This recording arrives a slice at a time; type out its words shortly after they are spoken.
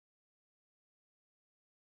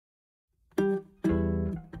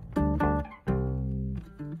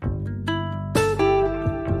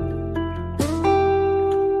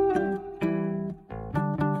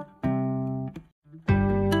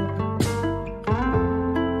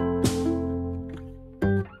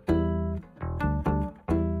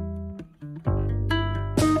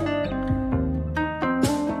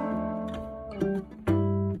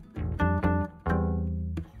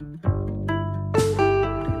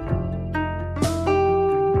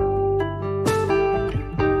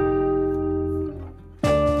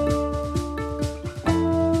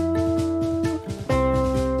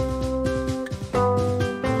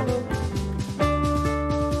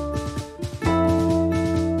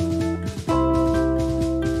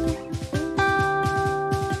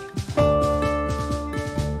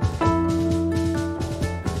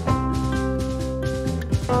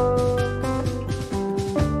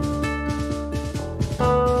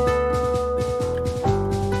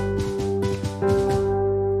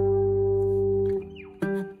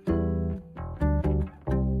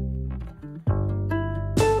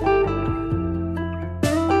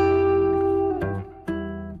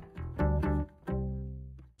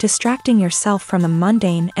Distracting yourself from the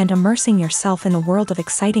mundane and immersing yourself in the world of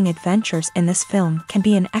exciting adventures in this film can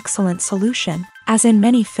be an excellent solution. As in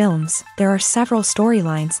many films, there are several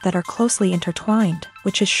storylines that are closely intertwined,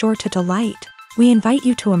 which is sure to delight. We invite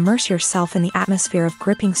you to immerse yourself in the atmosphere of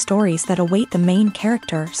gripping stories that await the main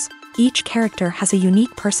characters. Each character has a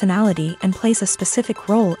unique personality and plays a specific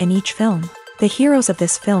role in each film. The heroes of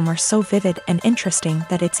this film are so vivid and interesting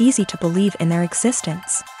that it's easy to believe in their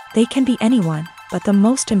existence. They can be anyone, but the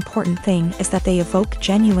most important thing is that they evoke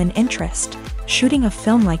genuine interest. Shooting a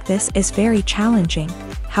film like this is very challenging.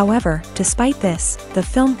 However, despite this, the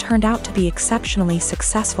film turned out to be exceptionally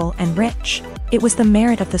successful and rich. It was the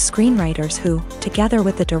merit of the screenwriters who, together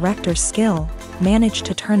with the director's skill, managed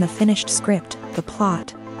to turn the finished script, the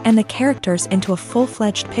plot, and the characters into a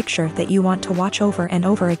full-fledged picture that you want to watch over and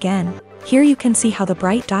over again. Here you can see how the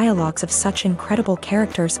bright dialogues of such incredible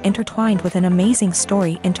characters intertwined with an amazing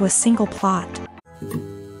story into a single plot.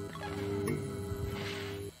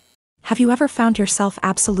 Have you ever found yourself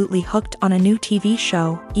absolutely hooked on a new TV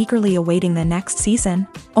show, eagerly awaiting the next season,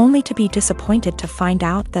 only to be disappointed to find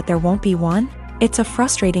out that there won't be one? It's a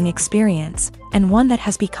frustrating experience, and one that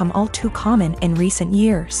has become all too common in recent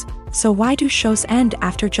years. So why do shows end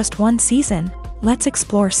after just one season? Let's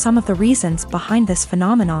explore some of the reasons behind this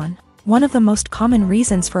phenomenon. One of the most common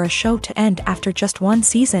reasons for a show to end after just one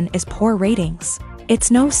season is poor ratings. It's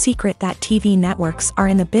no secret that TV networks are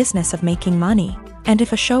in the business of making money, and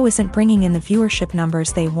if a show isn't bringing in the viewership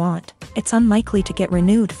numbers they want, it's unlikely to get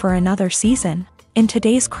renewed for another season. In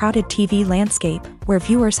today's crowded TV landscape, where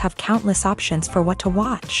viewers have countless options for what to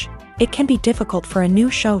watch, it can be difficult for a new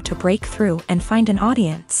show to break through and find an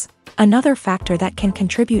audience. Another factor that can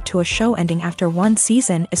contribute to a show ending after one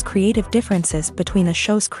season is creative differences between the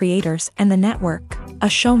show's creators and the network. A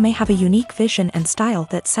show may have a unique vision and style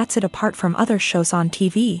that sets it apart from other shows on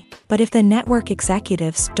TV, but if the network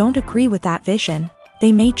executives don't agree with that vision,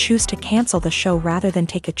 they may choose to cancel the show rather than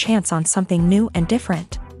take a chance on something new and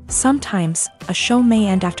different. Sometimes, a show may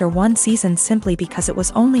end after one season simply because it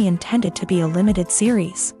was only intended to be a limited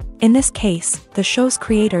series. In this case, the show's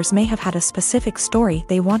creators may have had a specific story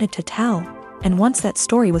they wanted to tell, and once that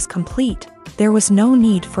story was complete, there was no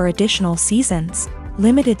need for additional seasons.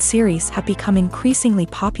 Limited series have become increasingly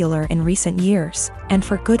popular in recent years, and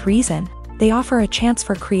for good reason. They offer a chance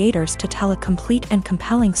for creators to tell a complete and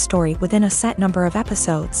compelling story within a set number of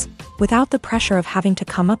episodes, without the pressure of having to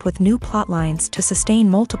come up with new plotlines to sustain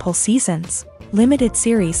multiple seasons. Limited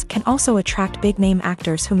series can also attract big-name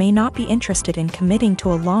actors who may not be interested in committing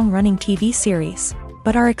to a long-running TV series,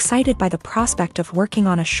 but are excited by the prospect of working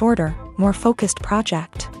on a shorter, more focused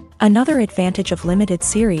project. Another advantage of limited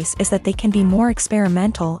series is that they can be more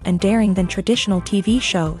experimental and daring than traditional TV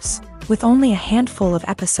shows. With only a handful of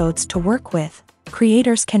episodes to work with,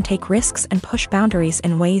 creators can take risks and push boundaries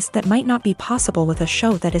in ways that might not be possible with a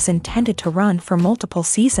show that is intended to run for multiple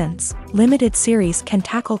seasons. Limited series can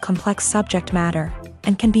tackle complex subject matter,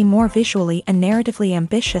 and can be more visually and narratively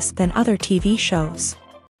ambitious than other TV shows.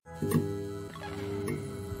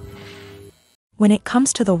 When it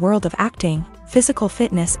comes to the world of acting, physical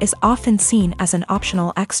fitness is often seen as an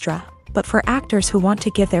optional extra. But for actors who want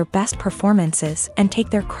to give their best performances and take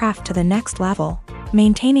their craft to the next level,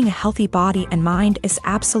 maintaining a healthy body and mind is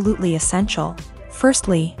absolutely essential.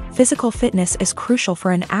 Firstly, physical fitness is crucial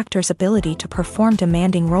for an actor's ability to perform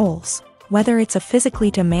demanding roles. Whether it's a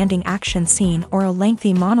physically demanding action scene or a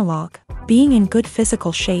lengthy monologue, being in good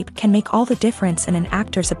physical shape can make all the difference in an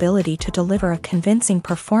actor's ability to deliver a convincing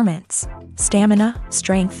performance. Stamina,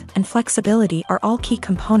 strength, and flexibility are all key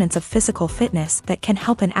components of physical fitness that can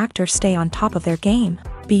help an actor stay on top of their game.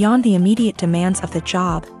 Beyond the immediate demands of the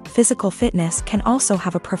job, physical fitness can also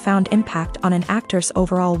have a profound impact on an actor's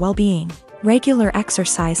overall well-being. Regular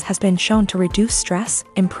exercise has been shown to reduce stress,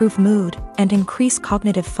 improve mood, and increase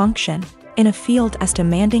cognitive function. In a field as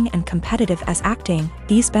demanding and competitive as acting,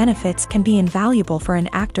 these benefits can be invaluable for an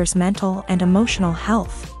actor's mental and emotional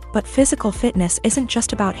health. But physical fitness isn't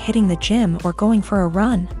just about hitting the gym or going for a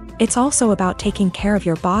run. It's also about taking care of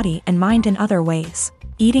your body and mind in other ways.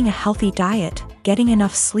 Eating a healthy diet, getting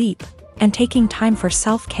enough sleep, and taking time for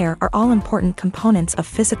self-care are all important components of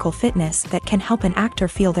physical fitness that can help an actor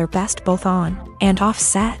feel their best both on and off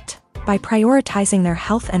set. By prioritizing their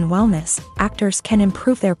health and wellness, actors can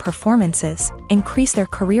improve their performances, increase their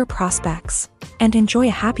career prospects, and enjoy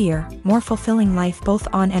a happier, more fulfilling life both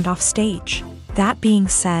on and off stage. That being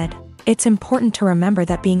said, it's important to remember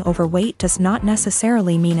that being overweight does not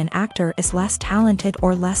necessarily mean an actor is less talented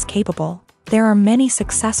or less capable. There are many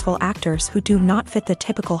successful actors who do not fit the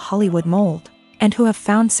typical Hollywood mold, and who have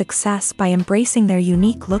found success by embracing their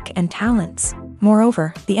unique look and talents.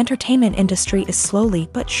 Moreover, the entertainment industry is slowly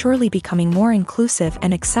but surely becoming more inclusive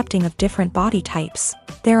and accepting of different body types.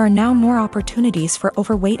 There are now more opportunities for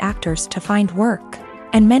overweight actors to find work,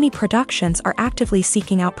 and many productions are actively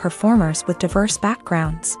seeking out performers with diverse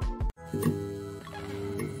backgrounds.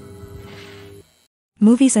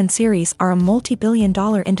 Movies and series are a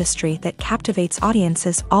multi-billion-dollar industry that captivates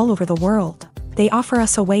audiences all over the world. They offer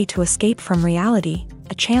us a way to escape from reality,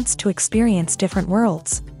 a chance to experience different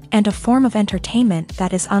worlds, and a form of entertainment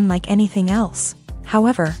that is unlike anything else.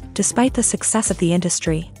 However, despite the success of the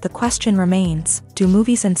industry, the question remains, do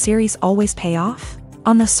movies and series always pay off?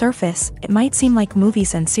 On the surface, it might seem like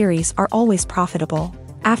movies and series are always profitable.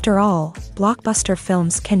 After all, blockbuster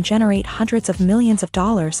films can generate hundreds of millions of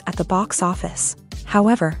dollars at the box office.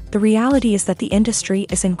 However, the reality is that the industry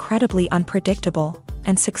is incredibly unpredictable,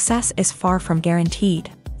 and success is far from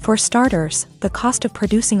guaranteed. For starters, the cost of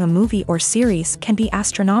producing a movie or series can be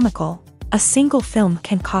astronomical. A single film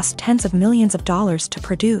can cost tens of millions of dollars to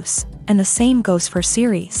produce, and the same goes for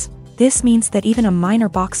series. This means that even a minor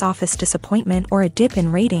box office disappointment or a dip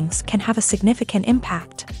in ratings can have a significant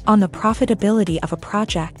impact on the profitability of a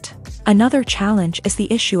project. Another challenge is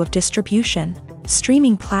the issue of distribution.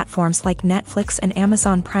 Streaming platforms like Netflix and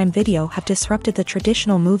Amazon Prime Video have disrupted the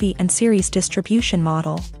traditional movie and series distribution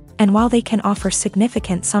model. And while they can offer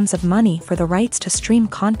significant sums of money for the rights to stream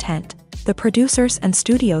content, the producers and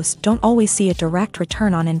studios don't always see a direct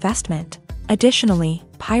return on investment. Additionally,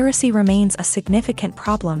 piracy remains a significant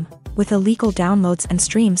problem, with illegal downloads and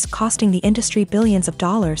streams costing the industry billions of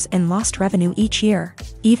dollars in lost revenue each year.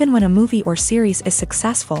 Even when a movie or series is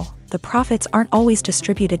successful, the profits aren't always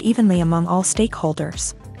distributed evenly among all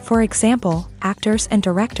stakeholders. For example, actors and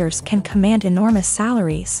directors can command enormous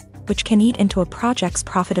salaries, which can eat into a project's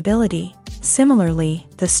profitability. Similarly,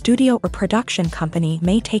 the studio or production company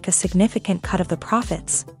may take a significant cut of the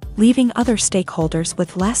profits, leaving other stakeholders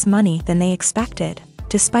with less money than they expected.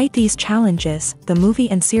 Despite these challenges, the movie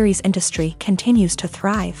and series industry continues to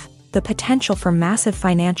thrive. The potential for massive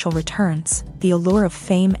financial returns, the allure of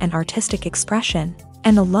fame and artistic expression,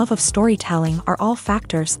 and the love of storytelling are all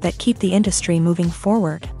factors that keep the industry moving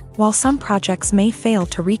forward. While some projects may fail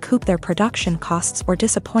to recoup their production costs or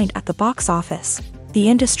disappoint at the box office, the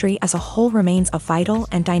industry as a whole remains a vital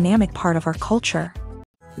and dynamic part of our culture.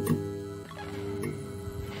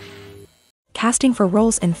 Casting for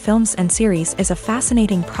roles in films and series is a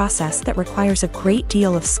fascinating process that requires a great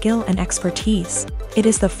deal of skill and expertise. It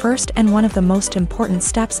is the first and one of the most important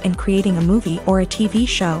steps in creating a movie or a TV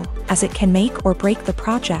show, as it can make or break the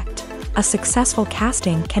project. A successful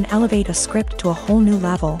casting can elevate a script to a whole new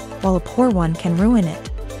level, while a poor one can ruin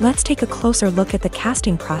it. Let's take a closer look at the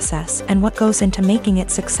casting process and what goes into making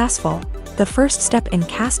it successful. The first step in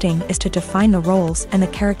casting is to define the roles and the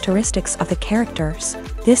characteristics of the characters.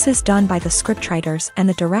 This is done by the scriptwriters and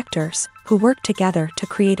the directors, who work together to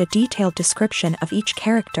create a detailed description of each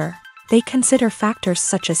character. They consider factors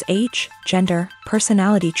such as age, gender,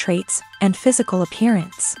 personality traits, and physical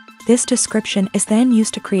appearance. This description is then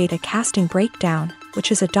used to create a casting breakdown,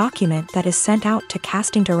 which is a document that is sent out to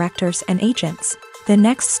casting directors and agents. The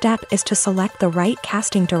next step is to select the right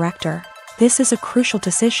casting director. This is a crucial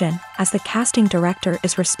decision, as the casting director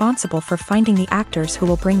is responsible for finding the actors who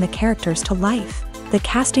will bring the characters to life. The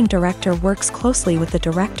casting director works closely with the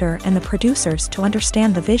director and the producers to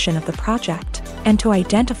understand the vision of the project, and to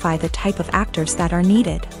identify the type of actors that are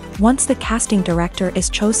needed. Once the casting director is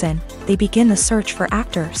chosen, they begin the search for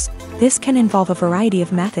actors. This can involve a variety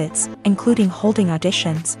of methods, including holding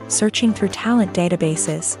auditions, searching through talent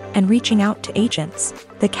databases, and reaching out to agents.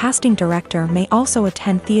 The casting director may also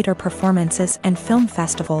attend theater performances and film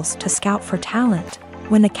festivals to scout for talent.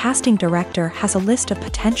 When the casting director has a list of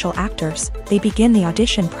potential actors, they begin the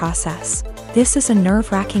audition process. This is a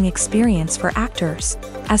nerve-wracking experience for actors,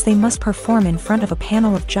 as they must perform in front of a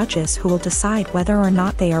panel of judges who will decide whether or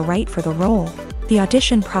not they are right for the role. The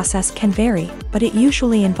audition process can vary, but it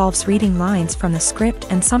usually involves reading lines from the script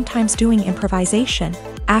and sometimes doing improvisation.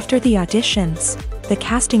 After the auditions, the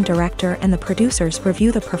casting director and the producers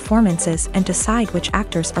review the performances and decide which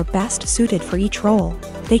actors are best suited for each role.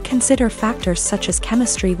 They consider factors such as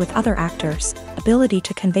chemistry with other actors, ability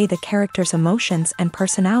to convey the character's emotions and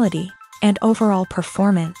personality, and overall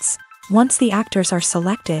performance. Once the actors are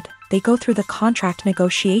selected, they go through the contract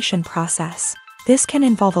negotiation process. This can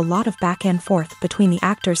involve a lot of back and forth between the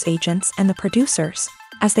actors' agents and the producers,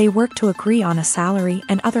 as they work to agree on a salary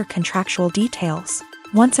and other contractual details.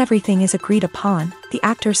 Once everything is agreed upon, the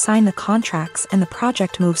actors sign the contracts and the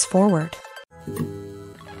project moves forward.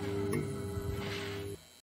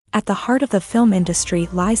 At the heart of the film industry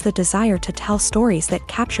lies the desire to tell stories that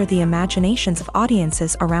capture the imaginations of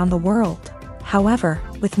audiences around the world. However,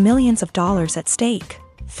 with millions of dollars at stake,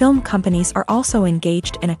 film companies are also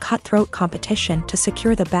engaged in a cutthroat competition to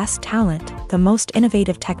secure the best talent, the most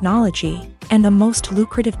innovative technology, and the most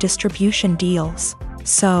lucrative distribution deals.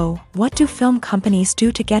 So, what do film companies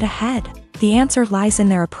do to get ahead? The answer lies in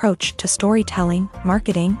their approach to storytelling,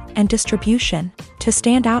 marketing, and distribution. To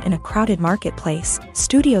stand out in a crowded marketplace,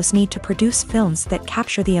 studios need to produce films that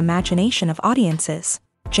capture the imagination of audiences,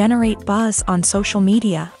 generate buzz on social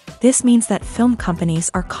media. This means that film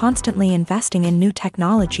companies are constantly investing in new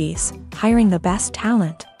technologies, hiring the best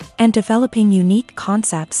talent, and developing unique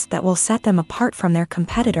concepts that will set them apart from their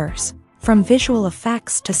competitors. From visual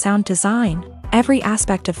effects to sound design, every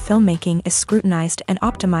aspect of filmmaking is scrutinized and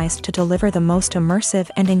optimized to deliver the most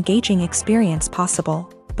immersive and engaging experience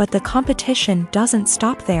possible. But the competition doesn't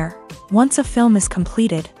stop there. Once a film is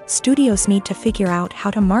completed, studios need to figure out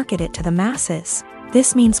how to market it to the masses.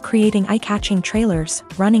 This means creating eye-catching trailers,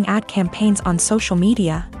 running ad campaigns on social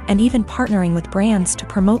media, and even partnering with brands to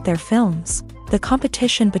promote their films. The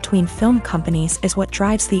competition between film companies is what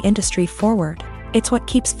drives the industry forward. It's what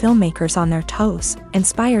keeps filmmakers on their toes,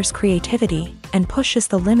 inspires creativity, and pushes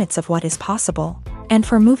the limits of what is possible. And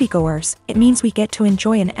for moviegoers, it means we get to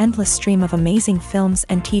enjoy an endless stream of amazing films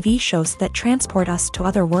and TV shows that transport us to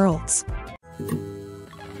other worlds.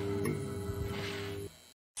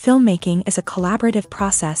 Filmmaking is a collaborative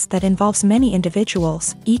process that involves many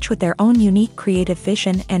individuals, each with their own unique creative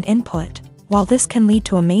vision and input. While this can lead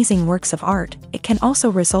to amazing works of art, it can also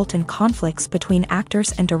result in conflicts between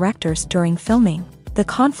actors and directors during filming. The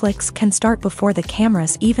conflicts can start before the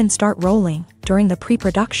cameras even start rolling, during the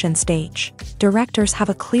pre-production stage. Directors have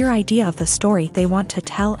a clear idea of the story they want to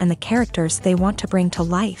tell and the characters they want to bring to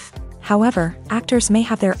life. However, actors may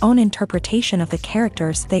have their own interpretation of the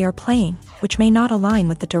characters they are playing, which may not align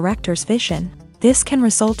with the director's vision. This can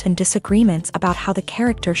result in disagreements about how the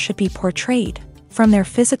character should be portrayed, from their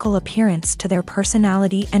physical appearance to their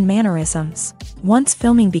personality and mannerisms. Once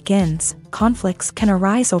filming begins, conflicts can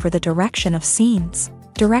arise over the direction of scenes.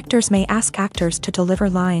 Directors may ask actors to deliver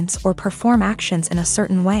lines or perform actions in a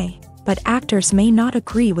certain way, but actors may not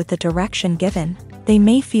agree with the direction given. They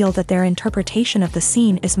may feel that their interpretation of the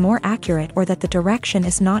scene is more accurate or that the direction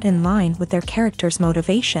is not in line with their character's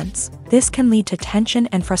motivations. This can lead to tension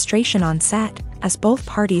and frustration on set, as both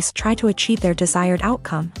parties try to achieve their desired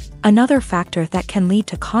outcome. Another factor that can lead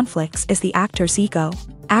to conflicts is the actor's ego.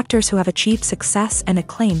 Actors who have achieved success and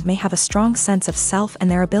acclaim may have a strong sense of self and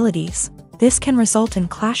their abilities. This can result in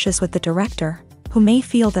clashes with the director, who may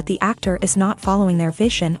feel that the actor is not following their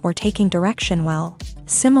vision or taking direction well.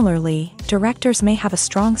 Similarly, directors may have a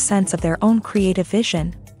strong sense of their own creative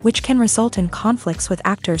vision, which can result in conflicts with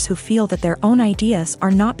actors who feel that their own ideas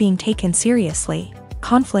are not being taken seriously.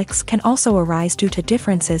 Conflicts can also arise due to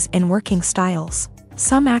differences in working styles.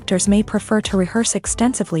 Some actors may prefer to rehearse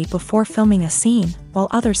extensively before filming a scene, while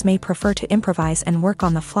others may prefer to improvise and work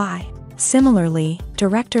on the fly. Similarly,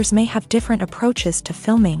 directors may have different approaches to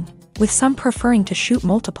filming, with some preferring to shoot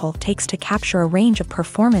multiple takes to capture a range of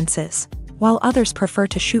performances, while others prefer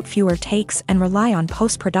to shoot fewer takes and rely on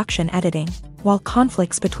post-production editing. While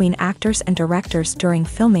conflicts between actors and directors during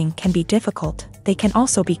filming can be difficult, they can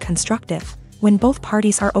also be constructive. When both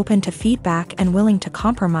parties are open to feedback and willing to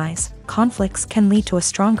compromise, conflicts can lead to a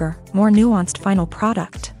stronger, more nuanced final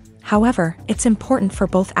product. However, it's important for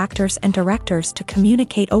both actors and directors to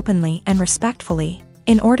communicate openly and respectfully,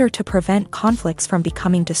 in order to prevent conflicts from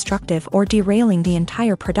becoming destructive or derailing the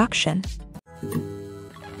entire production.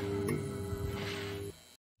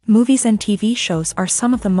 Movies and TV shows are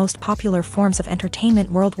some of the most popular forms of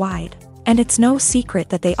entertainment worldwide, and it's no secret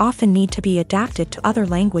that they often need to be adapted to other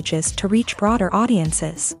languages to reach broader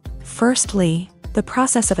audiences. Firstly, the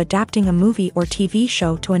process of adapting a movie or TV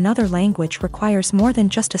show to another language requires more than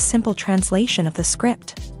just a simple translation of the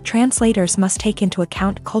script. Translators must take into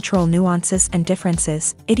account cultural nuances and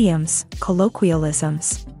differences, idioms,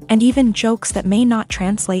 colloquialisms, and even jokes that may not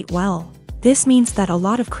translate well. This means that a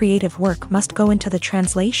lot of creative work must go into the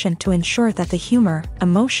translation to ensure that the humor,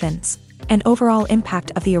 emotions, and overall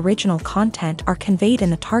impact of the original content are conveyed in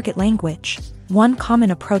the target language. One common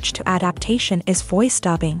approach to adaptation is voice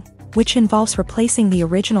dubbing, which involves replacing the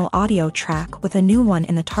original audio track with a new one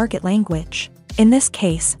in the target language. In this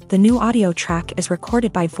case, the new audio track is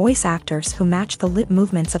recorded by voice actors who match the lip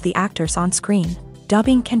movements of the actors on screen.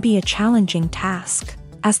 Dubbing can be a challenging task,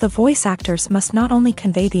 as the voice actors must not only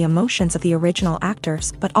convey the emotions of the original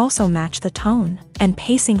actors but also match the tone and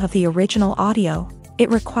pacing of the original audio. It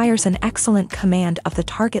requires an excellent command of the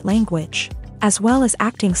target language, as well as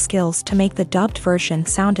acting skills to make the dubbed version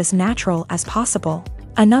sound as natural as possible.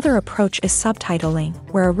 Another approach is subtitling,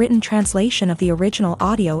 where a written translation of the original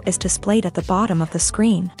audio is displayed at the bottom of the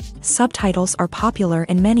screen. Subtitles are popular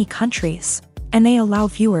in many countries, and they allow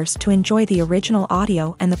viewers to enjoy the original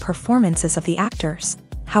audio and the performances of the actors.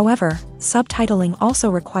 However, subtitling also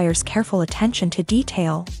requires careful attention to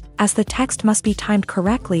detail, as the text must be timed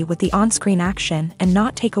correctly with the on-screen action and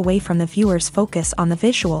not take away from the viewer's focus on the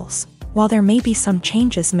visuals. While there may be some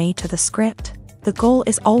changes made to the script, the goal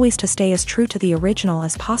is always to stay as true to the original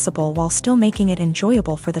as possible while still making it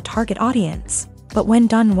enjoyable for the target audience. But when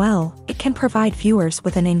done well, it can provide viewers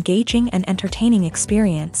with an engaging and entertaining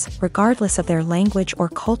experience, regardless of their language or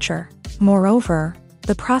culture. Moreover,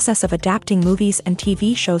 the process of adapting movies and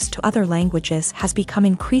TV shows to other languages has become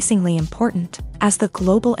increasingly important, as the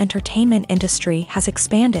global entertainment industry has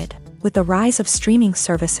expanded, with the rise of streaming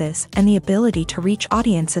services and the ability to reach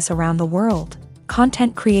audiences around the world.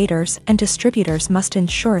 Content creators and distributors must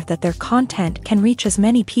ensure that their content can reach as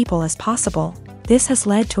many people as possible. This has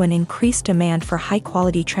led to an increased demand for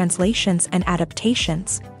high-quality translations and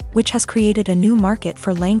adaptations, which has created a new market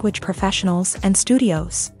for language professionals and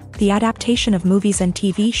studios. The adaptation of movies and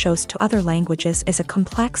TV shows to other languages is a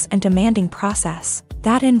complex and demanding process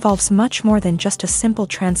that involves much more than just a simple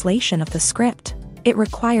translation of the script. It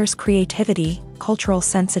requires creativity, cultural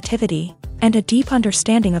sensitivity, and a deep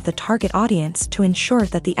understanding of the target audience to ensure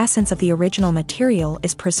that the essence of the original material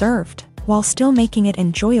is preserved, while still making it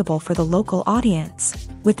enjoyable for the local audience.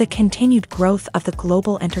 With the continued growth of the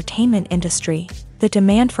global entertainment industry, the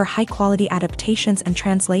demand for high-quality adaptations and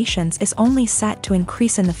translations is only set to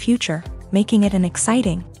increase in the future, making it an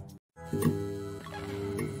exciting.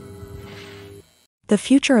 The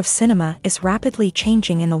future of cinema is rapidly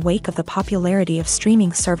changing in the wake of the popularity of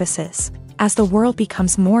streaming services. As the world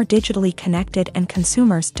becomes more digitally connected and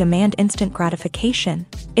consumers demand instant gratification,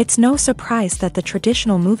 it's no surprise that the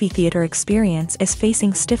traditional movie theater experience is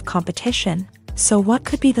facing stiff competition. So what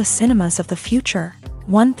could be the cinemas of the future?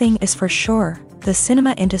 One thing is for sure, the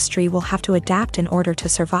cinema industry will have to adapt in order to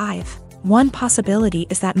survive. One possibility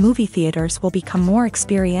is that movie theaters will become more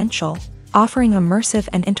experiential, offering immersive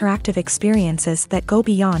and interactive experiences that go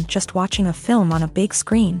beyond just watching a film on a big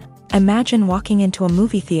screen. Imagine walking into a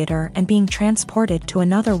movie theater and being transported to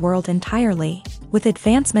another world entirely. With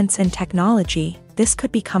advancements in technology, this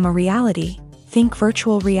could become a reality. Think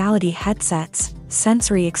virtual reality headsets,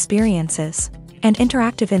 sensory experiences, and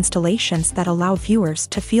interactive installations that allow viewers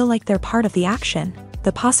to feel like they're part of the action.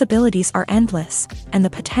 The possibilities are endless, and the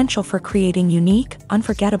potential for creating unique,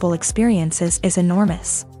 unforgettable experiences is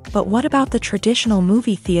enormous. But what about the traditional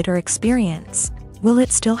movie theater experience? Will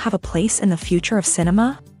it still have a place in the future of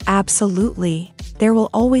cinema? Absolutely. There will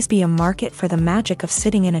always be a market for the magic of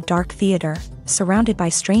sitting in a dark theater, surrounded by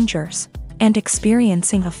strangers, and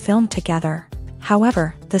experiencing a film together.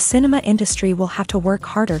 However, the cinema industry will have to work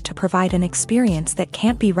harder to provide an experience that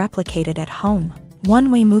can't be replicated at home.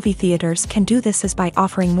 One way movie theaters can do this is by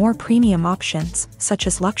offering more premium options, such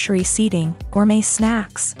as luxury seating, gourmet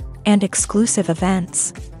snacks, and exclusive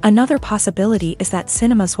events. Another possibility is that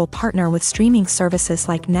cinemas will partner with streaming services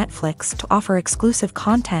like Netflix to offer exclusive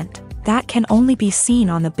content that can only be seen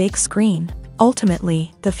on the big screen.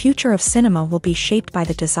 Ultimately, the future of cinema will be shaped by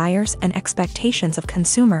the desires and expectations of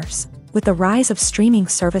consumers. With the rise of streaming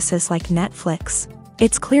services like Netflix,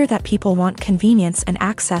 it's clear that people want convenience and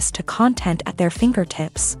access to content at their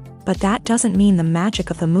fingertips. But that doesn't mean the magic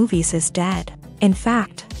of the movies is dead. In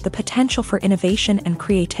fact, the potential for innovation and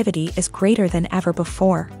creativity is greater than ever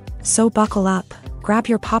before. So buckle up, grab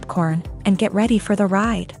your popcorn, and get ready for the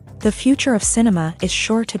ride. The future of cinema is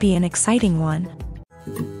sure to be an exciting one.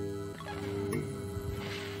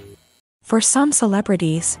 For some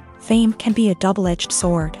celebrities, fame can be a double-edged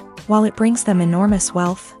sword. While it brings them enormous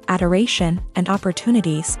wealth, adoration, and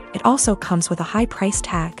opportunities, it also comes with a high price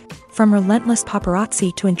tag. From relentless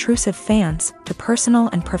paparazzi to intrusive fans, to personal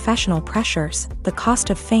and professional pressures, the cost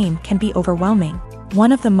of fame can be overwhelming.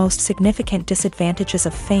 One of the most significant disadvantages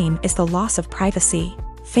of fame is the loss of privacy.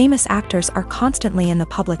 Famous actors are constantly in the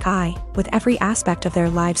public eye, with every aspect of their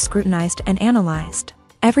lives scrutinized and analyzed.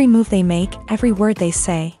 Every move they make, every word they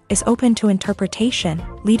say, is open to interpretation,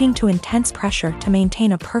 leading to intense pressure to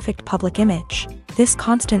maintain a perfect public image. This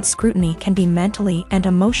constant scrutiny can be mentally and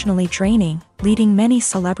emotionally draining, leading many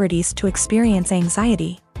celebrities to experience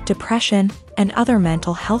anxiety, depression, and other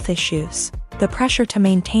mental health issues. The pressure to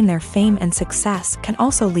maintain their fame and success can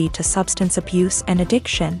also lead to substance abuse and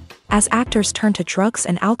addiction, as actors turn to drugs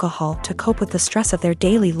and alcohol to cope with the stress of their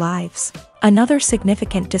daily lives. Another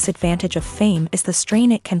significant disadvantage of fame is the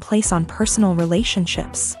strain it can place on personal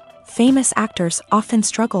relationships. Famous actors often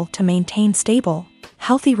struggle to maintain stable,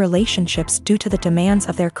 healthy relationships due to the demands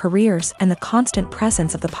of their careers and the constant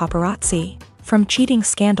presence of the paparazzi. From cheating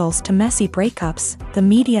scandals to messy breakups, the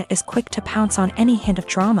media is quick to pounce on any hint of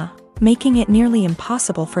drama, making it nearly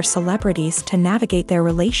impossible for celebrities to navigate their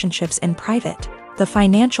relationships in private. The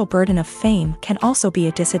financial burden of fame can also be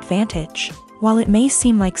a disadvantage. While it may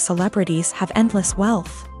seem like celebrities have endless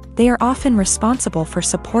wealth, they are often responsible for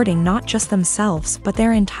supporting not just themselves but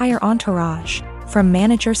their entire entourage. From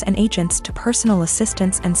managers and agents to personal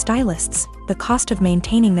assistants and stylists, the cost of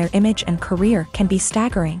maintaining their image and career can be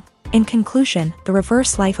staggering. In conclusion, the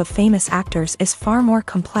reverse life of famous actors is far more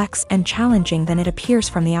complex and challenging than it appears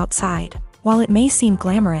from the outside. While it may seem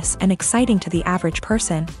glamorous and exciting to the average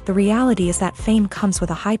person, the reality is that fame comes with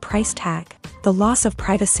a high price tag. The loss of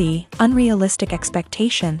privacy, unrealistic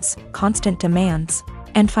expectations, constant demands,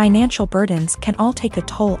 and financial burdens can all take a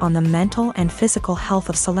toll on the mental and physical health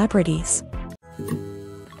of celebrities.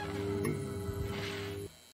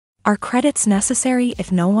 Are credits necessary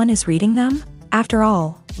if no one is reading them? After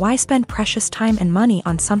all, why spend precious time and money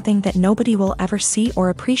on something that nobody will ever see or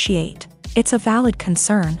appreciate? It's a valid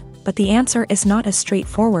concern, but the answer is not as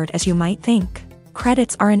straightforward as you might think.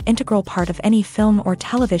 Credits are an integral part of any film or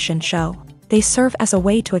television show. They serve as a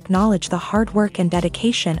way to acknowledge the hard work and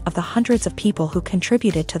dedication of the hundreds of people who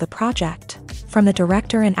contributed to the project. From the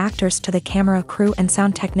director and actors to the camera crew and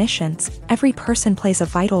sound technicians, every person plays a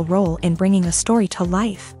vital role in bringing a story to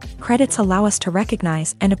life. Credits allow us to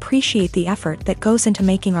recognize and appreciate the effort that goes into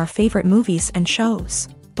making our favorite movies and shows.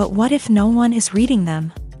 But what if no one is reading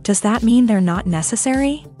them? Does that mean they're not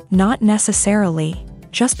necessary? Not necessarily.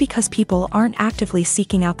 Just because people aren't actively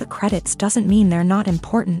seeking out the credits doesn't mean they're not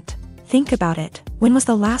important. Think about it. When was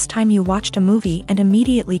the last time you watched a movie and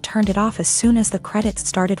immediately turned it off as soon as the credits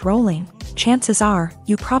started rolling? Chances are,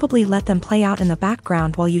 you probably let them play out in the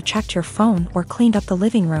background while you checked your phone or cleaned up the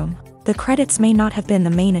living room. The credits may not have been the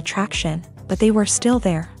main attraction, but they were still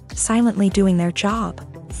there, silently doing their job.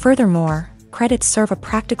 Furthermore, credits serve a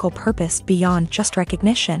practical purpose beyond just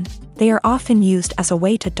recognition. They are often used as a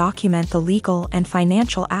way to document the legal and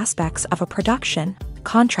financial aspects of a production.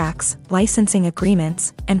 Contracts, licensing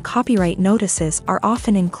agreements, and copyright notices are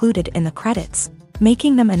often included in the credits,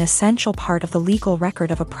 making them an essential part of the legal record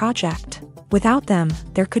of a project. Without them,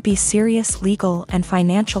 there could be serious legal and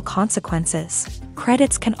financial consequences.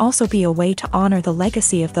 Credits can also be a way to honor the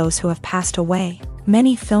legacy of those who have passed away.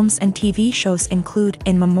 Many films and TV shows include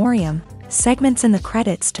in memoriam segments in the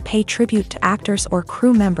credits to pay tribute to actors or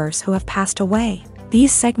crew members who have passed away.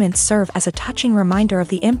 These segments serve as a touching reminder of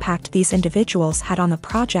the impact these individuals had on the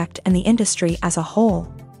project and the industry as a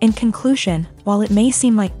whole. In conclusion, while it may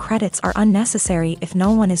seem like credits are unnecessary if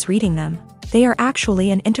no one is reading them, they are actually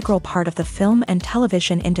an integral part of the film and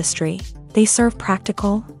television industry. They serve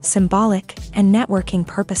practical, symbolic, and networking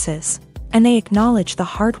purposes, and they acknowledge the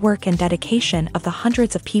hard work and dedication of the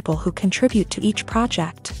hundreds of people who contribute to each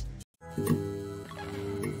project.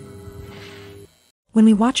 When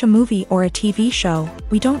we watch a movie or a TV show,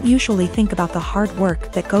 we don't usually think about the hard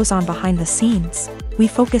work that goes on behind the scenes. We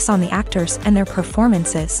focus on the actors and their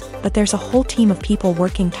performances, but there's a whole team of people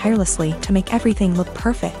working tirelessly to make everything look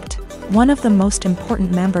perfect. One of the most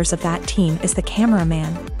important members of that team is the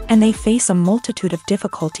cameraman, and they face a multitude of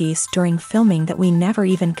difficulties during filming that we never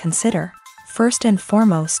even consider. First and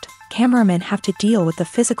foremost, cameramen have to deal with the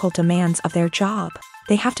physical demands of their job.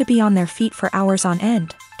 They have to be on their feet for hours on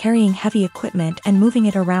end, carrying heavy equipment and moving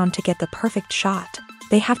it around to get the perfect shot.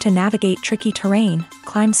 They have to navigate tricky terrain,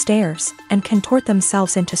 climb stairs, and contort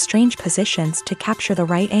themselves into strange positions to capture the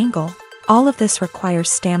right angle. All of this requires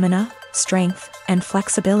stamina, strength, and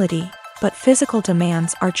flexibility. But physical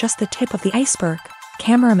demands are just the tip of the iceberg.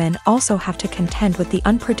 Cameramen also have to contend with the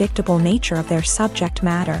unpredictable nature of their subject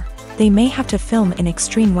matter. They may have to film in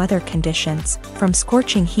extreme weather conditions, from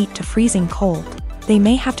scorching heat to freezing cold. They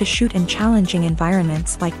may have to shoot in challenging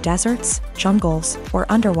environments like deserts, jungles, or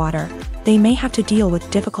underwater. They may have to deal with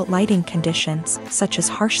difficult lighting conditions, such as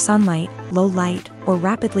harsh sunlight, low light, or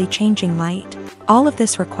rapidly changing light. All of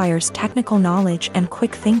this requires technical knowledge and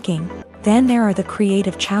quick thinking. Then there are the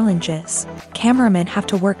creative challenges. Cameramen have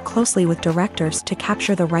to work closely with directors to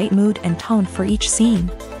capture the right mood and tone for each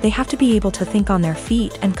scene. They have to be able to think on their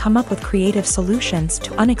feet and come up with creative solutions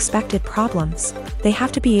to unexpected problems. They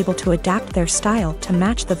have to be able to adapt their style to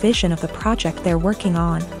match the vision of the project they're working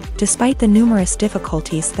on. Despite the numerous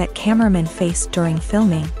difficulties that cameramen face during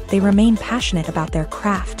filming, they remain passionate about their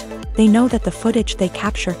craft. They know that the footage they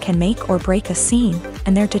capture can make or break a scene,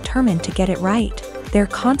 and they're determined to get it right. They're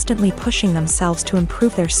constantly pushing themselves to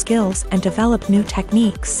improve their skills and develop new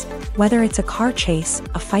techniques. Whether it's a car chase,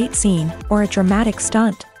 a fight scene, or a dramatic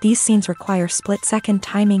stunt, these scenes require split-second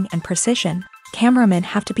timing and precision. Cameramen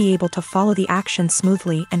have to be able to follow the action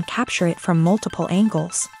smoothly and capture it from multiple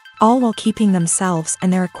angles, all while keeping themselves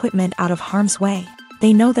and their equipment out of harm's way.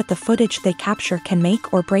 They know that the footage they capture can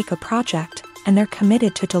make or break a project, and they're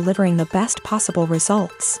committed to delivering the best possible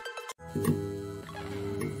results.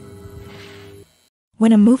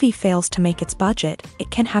 When a movie fails to make its budget, it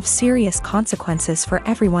can have serious consequences for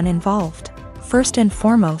everyone involved. First and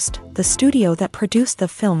foremost, the studio that produced the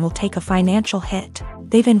film will take a financial hit.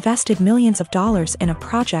 They've invested millions of dollars in a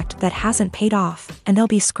project that hasn't paid off, and they'll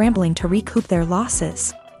be scrambling to recoup their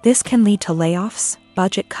losses. This can lead to layoffs,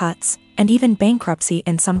 budget cuts, and even bankruptcy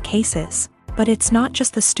in some cases. But it's not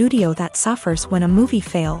just the studio that suffers when a movie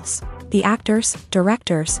fails. The actors,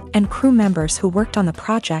 directors, and crew members who worked on the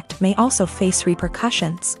project may also face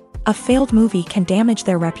repercussions. A failed movie can damage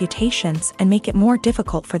their reputations and make it more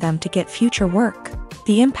difficult for them to get future work.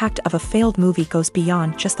 The impact of a failed movie goes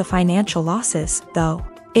beyond just the financial losses, though.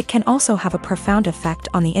 It can also have a profound effect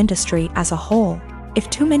on the industry as a whole. If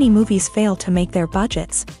too many movies fail to make their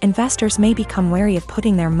budgets, investors may become wary of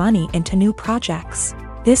putting their money into new projects.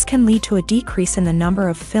 This can lead to a decrease in the number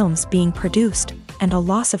of films being produced, and a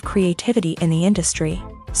loss of creativity in the industry.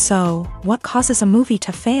 So, what causes a movie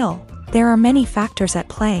to fail? There are many factors at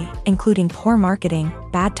play, including poor marketing,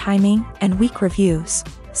 bad timing, and weak reviews.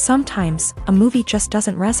 Sometimes, a movie just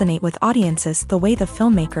doesn't resonate with audiences the way the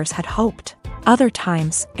filmmakers had hoped. Other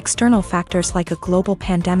times, external factors like a global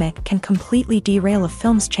pandemic can completely derail a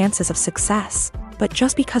film's chances of success. But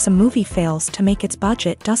just because a movie fails to make its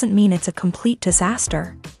budget doesn't mean it's a complete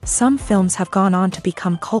disaster. Some films have gone on to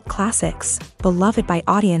become cult classics, beloved by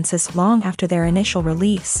audiences long after their initial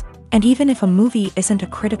release. And even if a movie isn't a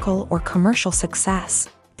critical or commercial success,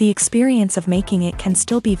 the experience of making it can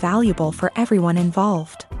still be valuable for everyone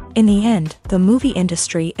involved. In the end, the movie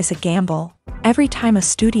industry is a gamble. Every time a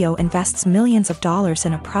studio invests millions of dollars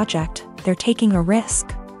in a project, they're taking a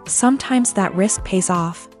risk. Sometimes that risk pays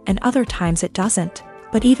off, and other times it doesn't.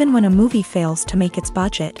 But even when a movie fails to make its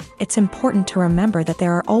budget, it's important to remember that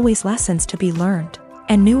there are always lessons to be learned,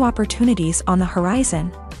 and new opportunities on the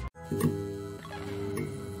horizon.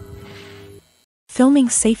 Filming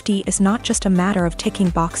safety is not just a matter of ticking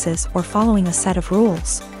boxes or following a set of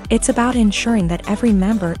rules. It's about ensuring that every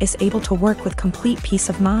member is able to work with complete peace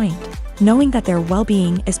of mind, knowing that their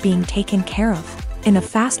well-being is being taken care of. In a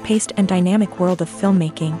fast-paced and dynamic world of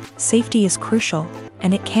filmmaking, safety is crucial,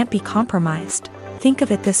 and it can't be compromised. Think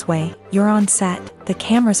of it this way: you're on set, the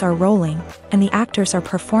cameras are rolling, and the actors are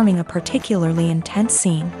performing a particularly intense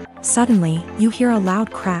scene. Suddenly, you hear a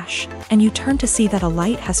loud crash, and you turn to see that a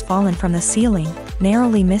light has fallen from the ceiling,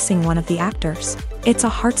 narrowly missing one of the actors. It's a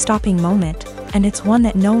heart-stopping moment, and it's one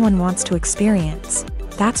that no one wants to experience.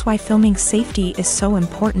 That's why filming safety is so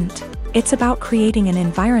important. It's about creating an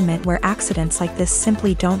environment where accidents like this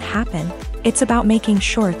simply don't happen. It's about making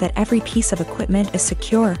sure that every piece of equipment is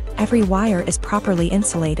secure, every wire is properly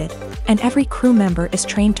insulated, and every crew member is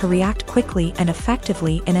trained to react quickly and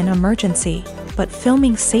effectively in an emergency. But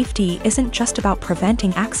filming safety isn't just about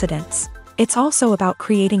preventing accidents. It's also about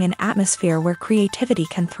creating an atmosphere where creativity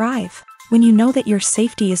can thrive. When you know that your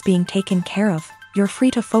safety is being taken care of, you're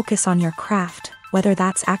free to focus on your craft, whether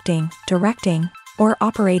that's acting, directing, or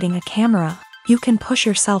operating a camera. You can push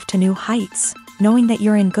yourself to new heights, knowing that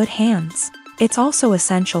you're in good hands. It's also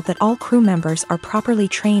essential that all crew members are properly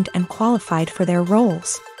trained and qualified for their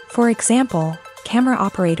roles. For example, camera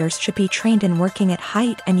operators should be trained in working at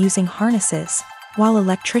height and using harnesses, while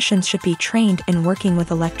electricians should be trained in working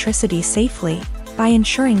with electricity safely. By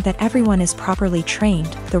ensuring that everyone is properly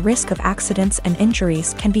trained, the risk of accidents and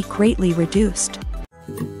injuries can be greatly reduced.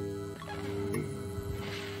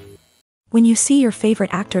 When you see your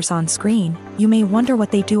favorite actors on screen, you may wonder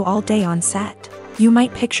what they do all day on set. You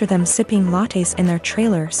might picture them sipping lattes in their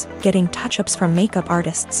trailers, getting touch-ups from makeup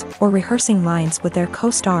artists, or rehearsing lines with their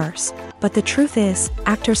co-stars. But the truth is,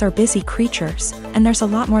 actors are busy creatures, and there's a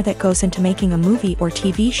lot more that goes into making a movie or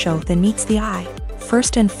TV show than meets the eye.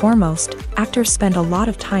 First and foremost, actors spend a lot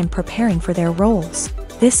of time preparing for their roles.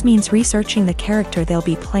 This means researching the character they'll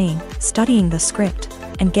be playing, studying the script,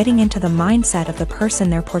 and getting into the mindset of the person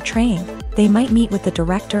they're portraying. They might meet with the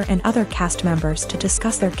director and other cast members to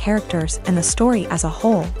discuss their characters and the story as a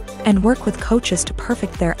whole, and work with coaches to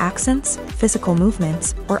perfect their accents, physical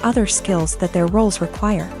movements, or other skills that their roles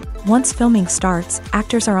require. Once filming starts,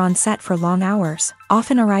 actors are on set for long hours,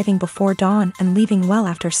 often arriving before dawn and leaving well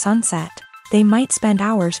after sunset. They might spend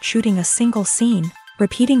hours shooting a single scene,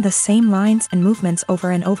 repeating the same lines and movements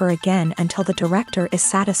over and over again until the director is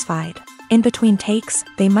satisfied. In between takes,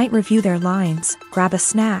 they might review their lines, grab a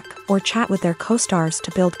snack, or chat with their co-stars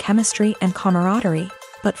to build chemistry and camaraderie.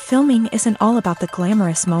 But filming isn't all about the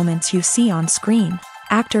glamorous moments you see on screen.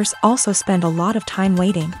 Actors also spend a lot of time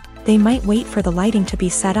waiting. They might wait for the lighting to be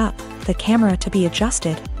set up, the camera to be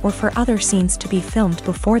adjusted, or for other scenes to be filmed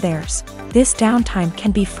before theirs. This downtime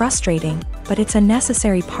can be frustrating, but it's a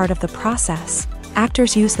necessary part of the process.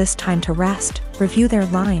 Actors use this time to rest, review their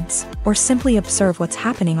lines, or simply observe what's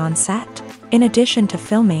happening on set. In addition to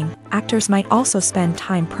filming, actors might also spend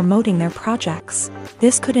time promoting their projects.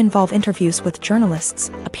 This could involve interviews with journalists,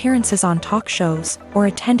 appearances on talk shows, or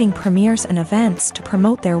attending premieres and events to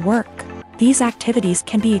promote their work. These activities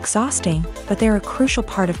can be exhausting, but they're a crucial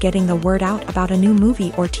part of getting the word out about a new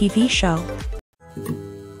movie or TV show.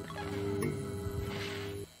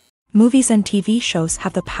 Movies and TV shows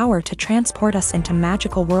have the power to transport us into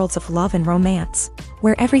magical worlds of love and romance,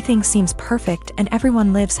 where everything seems perfect and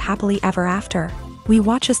everyone lives happily ever after. We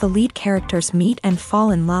watch as the lead characters meet and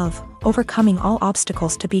fall in love, overcoming all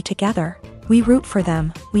obstacles to be together. We root for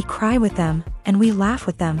them, we cry with them, and we laugh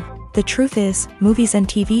with them. The truth is, movies and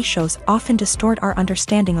TV shows often distort our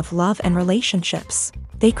understanding of love and relationships.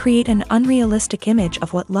 They create an unrealistic image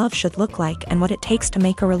of what love should look like and what it takes to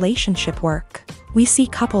make a relationship work. We see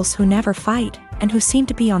couples who never fight, and who seem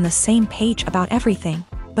to be on the same page about everything.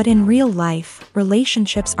 But in real life,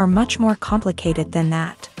 relationships are much more complicated than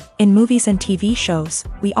that. In movies and TV shows,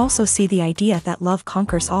 we also see the idea that love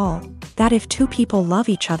conquers all. That if two people love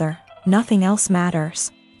each other, nothing else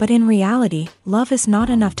matters. But in reality, love is not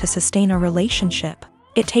enough to sustain a relationship.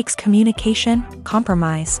 It takes communication,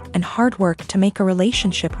 compromise, and hard work to make a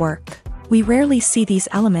relationship work. We rarely see these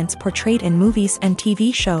elements portrayed in movies and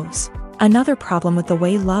TV shows. Another problem with the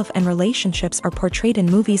way love and relationships are portrayed in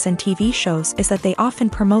movies and TV shows is that they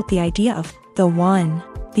often promote the idea of the one.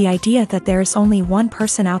 The idea that there is only one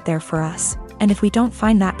person out there for us, and if we don't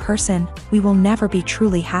find that person, we will never be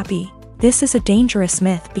truly happy. This is a dangerous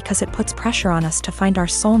myth because it puts pressure on us to find our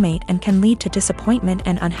soulmate and can lead to disappointment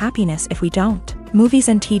and unhappiness if we don't. Movies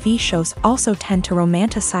and TV shows also tend to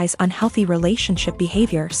romanticize unhealthy relationship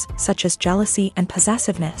behaviors, such as jealousy and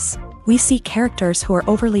possessiveness. We see characters who are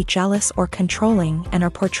overly jealous or controlling and are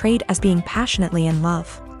portrayed as being passionately in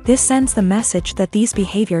love. This sends the message that these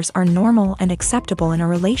behaviors are normal and acceptable in a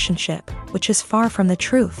relationship, which is far from the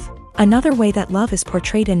truth. Another way that love is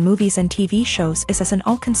portrayed in movies and TV shows is as an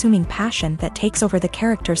all-consuming passion that takes over the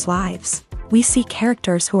characters' lives. We see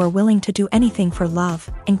characters who are willing to do anything for love,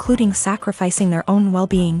 including sacrificing their own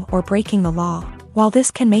well-being or breaking the law. While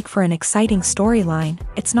this can make for an exciting storyline,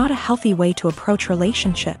 it's not a healthy way to approach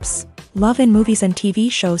relationships. Love in movies and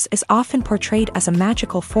TV shows is often portrayed as a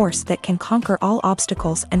magical force that can conquer all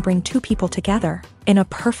obstacles and bring two people together in a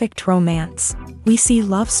perfect romance. We see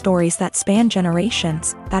love stories that span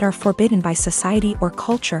generations, that are forbidden by society or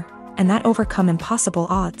culture, and that overcome impossible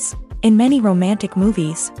odds. In many romantic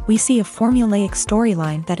movies, we see a formulaic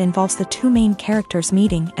storyline that involves the two main characters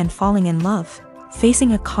meeting and falling in love,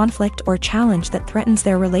 facing a conflict or challenge that threatens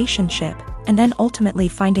their relationship, and then ultimately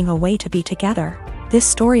finding a way to be together.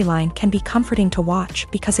 This storyline can be comforting to watch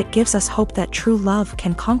because it gives us hope that true love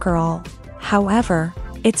can conquer all. However,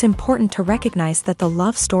 it's important to recognize that the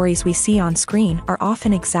love stories we see on screen are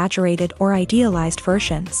often exaggerated or idealized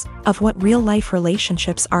versions of what real-life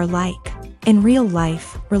relationships are like. In real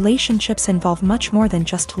life, relationships involve much more than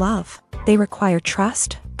just love. They require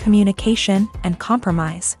trust, communication, and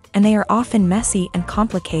compromise, and they are often messy and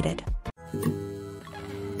complicated.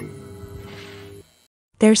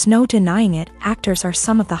 There's no denying it, actors are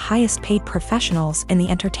some of the highest paid professionals in the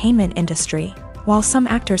entertainment industry. While some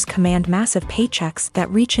actors command massive paychecks that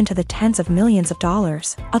reach into the tens of millions of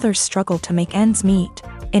dollars, others struggle to make ends meet.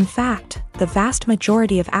 In fact, the vast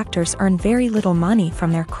majority of actors earn very little money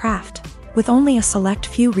from their craft, with only a select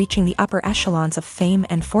few reaching the upper echelons of fame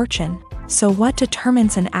and fortune. So what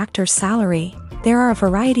determines an actor's salary? There are a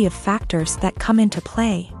variety of factors that come into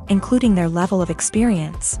play, including their level of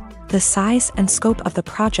experience, the size and scope of the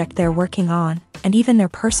project they're working on, and even their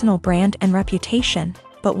personal brand and reputation.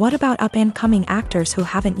 But what about up-and-coming actors who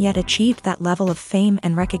haven't yet achieved that level of fame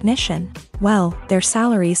and recognition? Well, their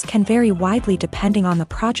salaries can vary widely depending on the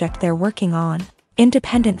project they're working on.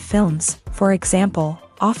 Independent films, for example,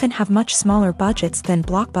 often have much smaller budgets than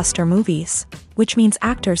blockbuster movies, which means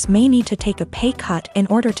actors may need to take a pay cut in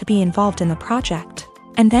order to be involved in the project.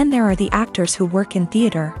 And then there are the actors who work in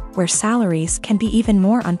theater, where salaries can be even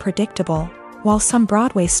more unpredictable. While some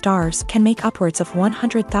Broadway stars can make upwards of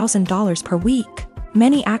 $100,000 per week,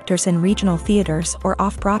 many actors in regional theaters or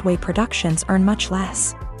off-Broadway productions earn much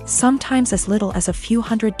less, sometimes as little as a few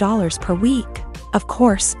 $100s per week. Of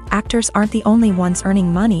course, actors aren't the only ones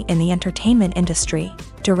earning money in the entertainment industry.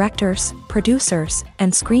 Directors, producers,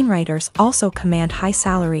 and screenwriters also command high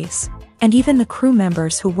salaries. And even the crew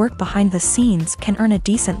members who work behind the scenes can earn a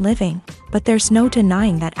decent living. But there's no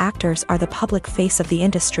denying that actors are the public face of the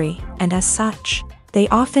industry, and as such, they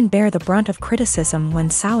often bear the brunt of criticism when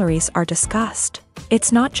salaries are discussed.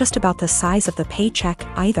 It's not just about the size of the paycheck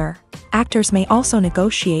either. Actors may also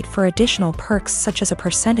negotiate for additional perks such as a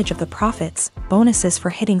percentage of the profits, bonuses for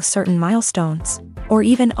hitting certain milestones, or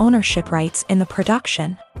even ownership rights in the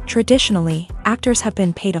production. Traditionally, actors have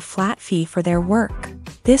been paid a flat fee for their work.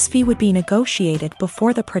 This fee would be negotiated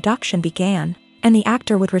before the production began, and the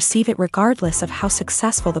actor would receive it regardless of how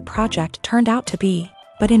successful the project turned out to be.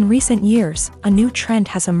 But in recent years, a new trend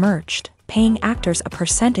has emerged, paying actors a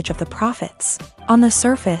percentage of the profits. On the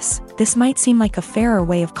surface, this might seem like a fairer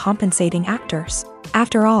way of compensating actors.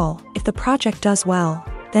 After all, if the project does well,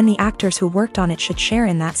 then the actors who worked on it should share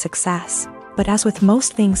in that success. But as with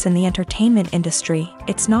most things in the entertainment industry,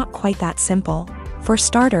 it's not quite that simple. For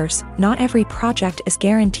starters, not every project is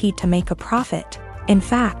guaranteed to make a profit. In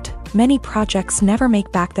fact, many projects never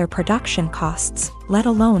make back their production costs, let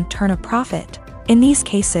alone turn a profit. In these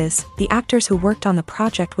cases, the actors who worked on the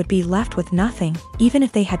project would be left with nothing, even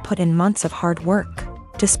if they had put in months of hard work.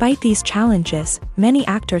 Despite these challenges, many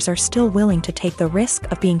actors are still willing to take the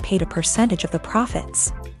risk of being paid a percentage of the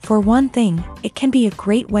profits. For one thing, it can be a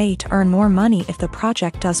great way to earn more money if the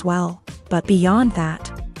project does well. But beyond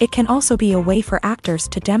that, it can also be a way for actors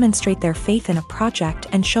to demonstrate their faith in a project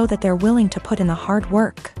and show that they're willing to put in the hard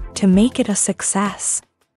work to make it a success.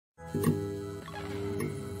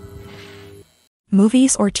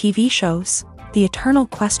 Movies or TV shows? The eternal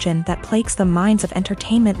question that plagues the minds of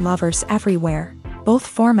entertainment lovers everywhere.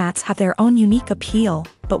 Both formats have their own unique appeal,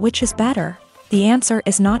 but which is better? The answer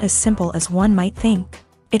is not as simple as one might think.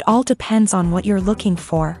 It all depends on what you're looking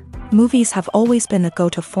for. Movies have always been the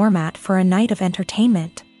go-to format for a night of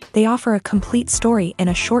entertainment. They offer a complete story in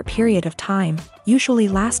a short period of time, usually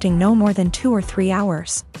lasting no more than 2 or 3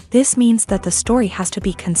 hours. This means that the story has to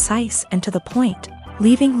be concise and to the point,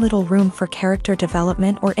 leaving little room for character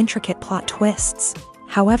development or intricate plot twists.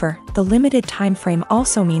 However, the limited time frame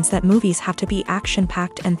also means that movies have to be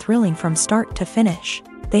action-packed and thrilling from start to finish.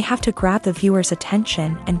 They have to grab the viewer's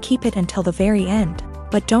attention and keep it until the very end.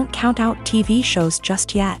 But don't count out TV shows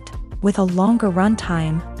just yet. With a longer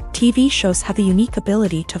runtime, TV shows have the unique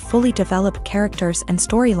ability to fully develop characters and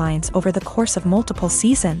storylines over the course of multiple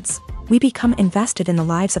seasons. We become invested in the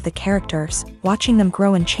lives of the characters, watching them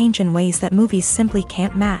grow and change in ways that movies simply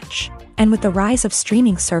can't match. And with the rise of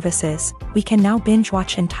streaming services, we can now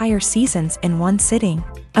binge-watch entire seasons in one sitting,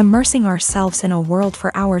 immersing ourselves in a world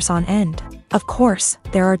for hours on end. Of course,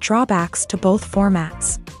 there are drawbacks to both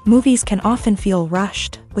formats. Movies can often feel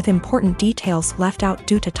rushed, with important details left out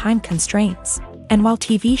due to time constraints. And while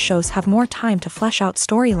TV shows have more time to flesh out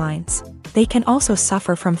storylines, they can also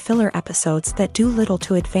suffer from filler episodes that do little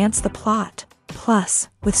to advance the plot. Plus,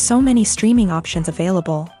 with so many streaming options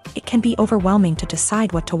available, it can be overwhelming to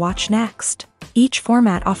decide what to watch next. Each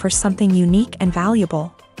format offers something unique and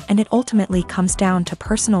valuable, and it ultimately comes down to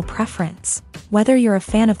personal preference. Whether you're a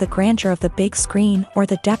fan of the grandeur of the big screen or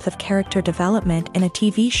the depth of character development in a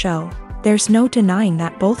TV show, there's no denying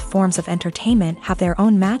that both forms of entertainment have their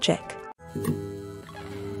own magic.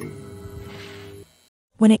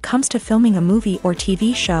 When it comes to filming a movie or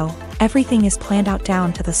TV show, everything is planned out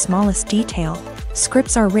down to the smallest detail.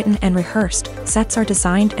 Scripts are written and rehearsed, sets are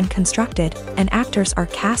designed and constructed, and actors are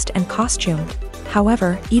cast and costumed.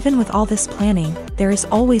 However, even with all this planning, there is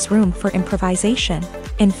always room for improvisation.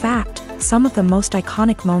 In fact, some of the most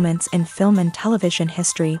iconic moments in film and television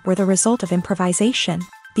history were the result of improvisation.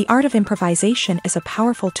 The art of improvisation is a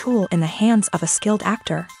powerful tool in the hands of a skilled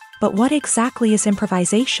actor. But what exactly is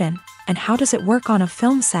improvisation, and how does it work on a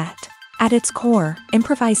film set? At its core,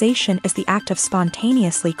 improvisation is the act of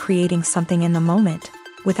spontaneously creating something in the moment,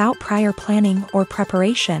 without prior planning or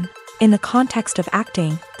preparation. In the context of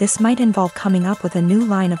acting, this might involve coming up with a new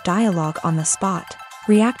line of dialogue on the spot,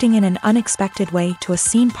 reacting in an unexpected way to a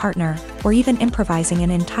scene partner, or even improvising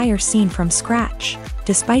an entire scene from scratch.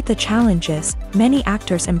 Despite the challenges, many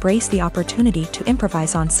actors embrace the opportunity to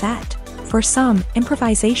improvise on set. For some,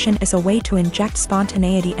 improvisation is a way to inject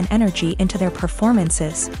spontaneity and energy into their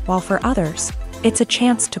performances, while for others, it's a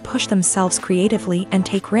chance to push themselves creatively and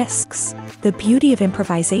take risks. The beauty of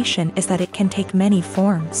improvisation is that it can take many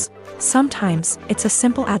forms. Sometimes, it's a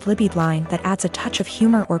simple ad-libbed line that adds a touch of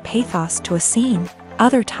humor or pathos to a scene.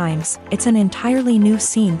 Other times, it's an entirely new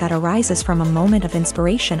scene that arises from a moment of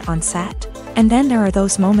inspiration on set. And then there are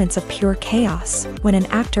those moments of pure chaos, when an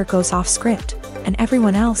actor goes off script, and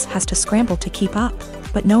everyone else has to scramble to keep up.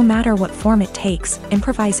 But no matter what form it takes,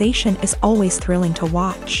 improvisation is always thrilling to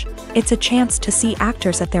watch. It's a chance to see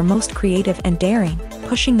actors at their most creative and daring,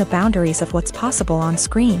 pushing the boundaries of what's possible on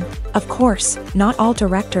screen. Of course, not all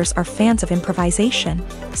directors are fans of improvisation.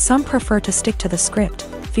 Some prefer to stick to the script,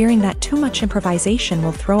 fearing that too much improvisation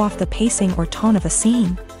will throw off the pacing or tone of a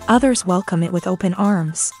scene. Others welcome it with open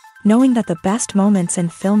arms, knowing that the best moments in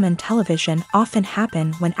film and television often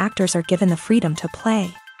happen when actors are given the freedom to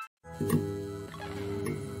play.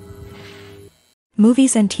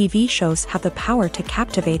 Movies and TV shows have the power to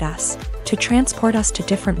captivate us, to transport us to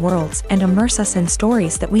different worlds and immerse us in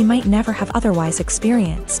stories that we might never have otherwise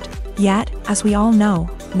experienced. Yet, as we all know,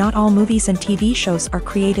 not all movies and TV shows are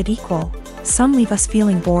created equal. Some leave us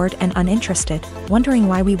feeling bored and uninterested, wondering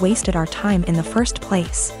why we wasted our time in the first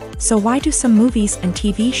place. So why do some movies and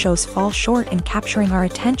TV shows fall short in capturing our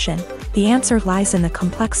attention? The answer lies in the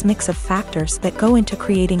complex mix of factors that go into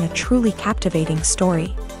creating a truly captivating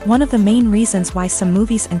story. One of the main reasons why some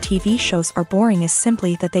movies and TV shows are boring is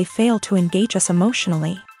simply that they fail to engage us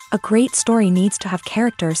emotionally. A great story needs to have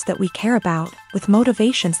characters that we care about, with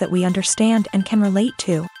motivations that we understand and can relate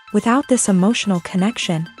to. Without this emotional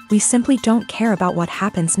connection, we simply don't care about what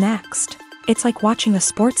happens next. It's like watching a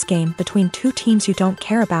sports game between two teams you don't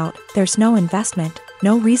care about. There's no investment,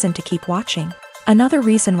 no reason to keep watching. Another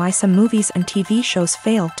reason why some movies and TV shows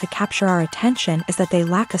fail to capture our attention is that they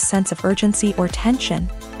lack a sense of urgency or tension.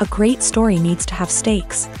 A great story needs to have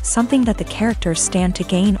stakes, something that the characters stand to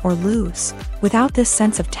gain or lose. Without this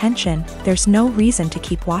sense of tension, there's no reason to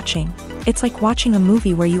keep watching. It's like watching a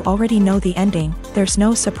movie where you already know the ending. There's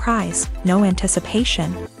no surprise, no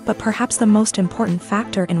anticipation. But perhaps the most important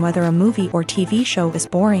factor in whether a movie or TV show is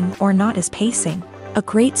boring or not is pacing. A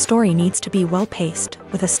great story needs to be well-paced,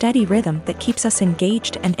 with a steady rhythm that keeps us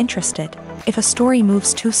engaged and interested. If a story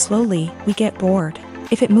moves too slowly, we get bored.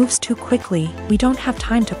 If it moves too quickly, we don't have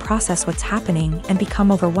time to process what's happening and become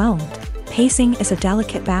overwhelmed. Pacing is a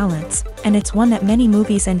delicate balance, and it's one that many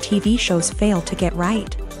movies and TV shows fail to get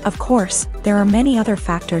right. Of course, there are many other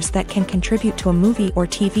factors that can contribute to a movie or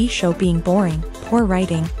TV show being boring: poor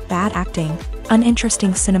writing, bad acting,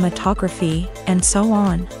 uninteresting cinematography, and so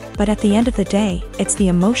on. But at the end of the day, it's the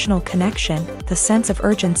emotional connection, the sense of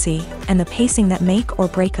urgency, and the pacing that make or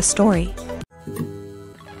break a story.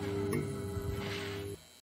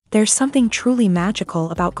 There's something truly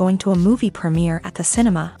magical about going to a movie premiere at the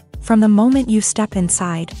cinema. From the moment you step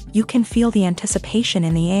inside, you can feel the anticipation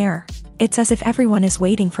in the air. It's as if everyone is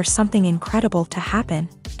waiting for something incredible to happen,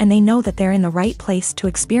 and they know that they're in the right place to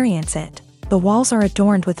experience it. The walls are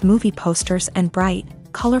adorned with movie posters and bright,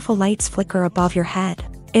 colorful lights flicker above your head.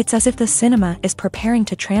 It's as if the cinema is preparing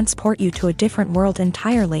to transport you to a different world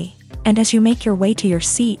entirely. And as you make your way to your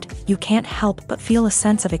seat, you can't help but feel a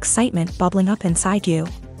sense of excitement bubbling up inside you.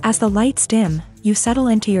 As the lights dim, you settle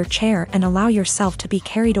into your chair and allow yourself to be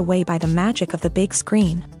carried away by the magic of the big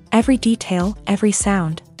screen. Every detail, every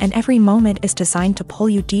sound, and every moment is designed to pull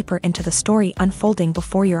you deeper into the story unfolding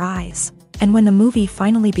before your eyes. And when the movie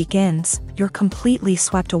finally begins, you're completely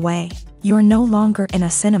swept away. You're no longer in a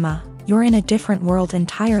cinema. You're in a different world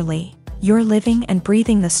entirely. You're living and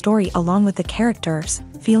breathing the story along with the characters,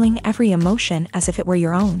 feeling every emotion as if it were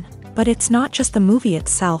your own. But it's not just the movie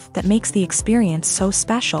itself that makes the experience so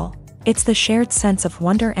special. It's the shared sense of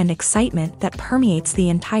wonder and excitement that permeates the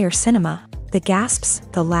entire cinema. The gasps,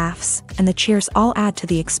 the laughs, and the cheers all add to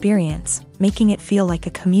the experience, making it feel like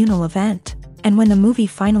a communal event. And when the movie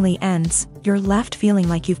finally ends, you're left feeling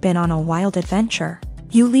like you've been on a wild adventure.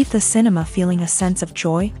 You leave the cinema feeling a sense of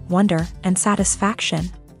joy, wonder, and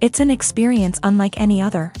satisfaction. It's an experience unlike any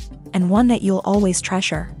other, and one that you'll always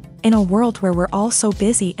treasure. In a world where we're all so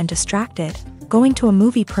busy and distracted, going to a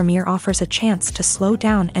movie premiere offers a chance to slow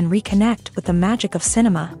down and reconnect with the magic of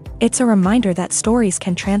cinema. It's a reminder that stories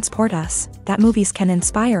can transport us, that movies can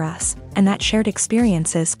inspire us, and that shared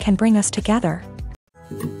experiences can bring us together.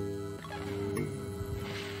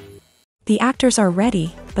 The actors are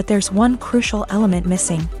ready, but there's one crucial element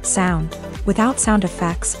missing: sound. Without sound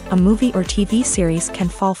effects, a movie or TV series can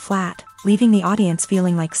fall flat, leaving the audience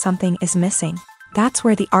feeling like something is missing. That's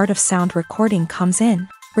where the art of sound recording comes in.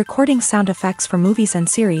 Recording sound effects for movies and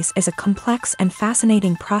series is a complex and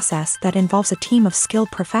fascinating process that involves a team of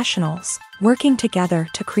skilled professionals working together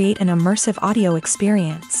to create an immersive audio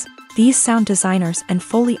experience. These sound designers and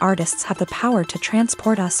Foley artists have the power to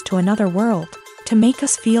transport us to another world, to make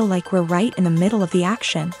us feel like we're right in the middle of the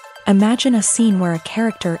action. Imagine a scene where a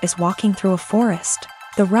character is walking through a forest.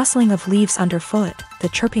 The rustling of leaves underfoot, the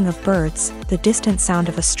chirping of birds, the distant sound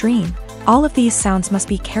of a stream. All of these sounds must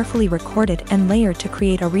be carefully recorded and layered to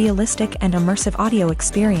create a realistic and immersive audio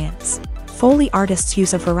experience. Foley artists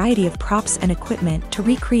use a variety of props and equipment to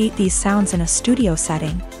recreate these sounds in a studio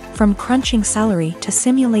setting, from crunching celery to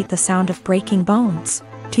simulate the sound of breaking bones.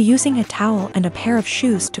 to using a towel and a pair of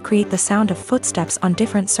shoes to create the sound of footsteps on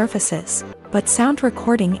different surfaces. But sound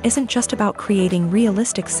recording isn't just about creating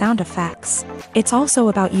realistic sound effects. It's also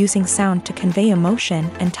about using sound to convey emotion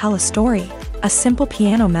and tell a story. A simple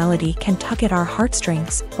piano melody can tug at our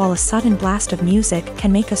heartstrings, while a sudden blast of music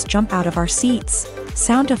can make us jump out of our seats.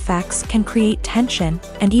 Sound effects can create tension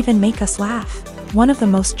and even make us laugh. One of the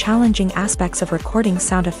most challenging aspects of recording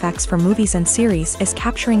sound effects for movies and series is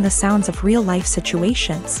capturing the sounds of real-life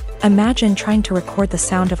situations. Imagine trying to record the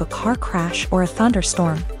sound of a car crash or a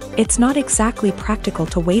thunderstorm. It's not exactly practical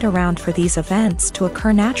to wait around for these events to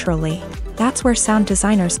occur naturally. That's where sound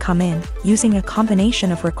designers come in, using a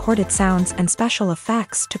combination of recorded sounds and special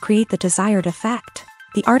effects to create the desired effect.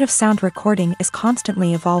 The art of sound recording is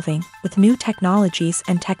constantly evolving, with new technologies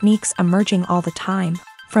and techniques emerging all the time.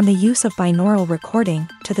 From the use of binaural recording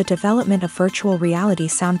to the development of virtual reality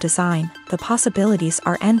sound design, the possibilities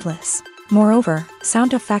are endless. Moreover,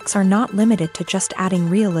 sound effects are not limited to just adding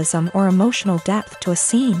realism or emotional depth to a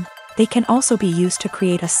scene. They can also be used to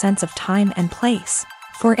create a sense of time and place.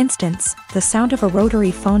 For instance, the sound of a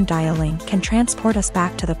rotary phone dialing can transport us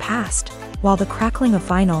back to the past, while the crackling of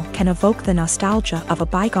vinyl can evoke the nostalgia of a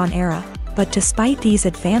bygone era. But despite these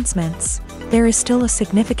advancements, there is still a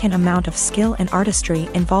significant amount of skill and artistry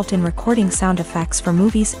involved in recording sound effects for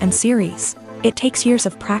movies and series. It takes years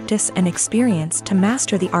of practice and experience to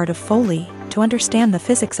master the art of Foley, to understand the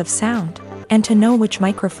physics of sound, and to know which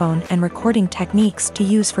microphone and recording techniques to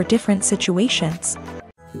use for different situations.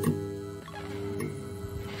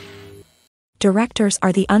 Directors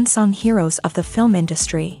are the unsung heroes of the film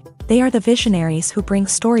industry. They are the visionaries who bring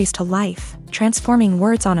stories to life, transforming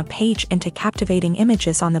words on a page into captivating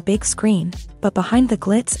images on the big screen. But behind the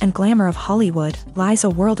glitz and glamour of Hollywood lies a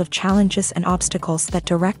world of challenges and obstacles that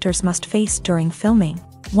directors must face during filming.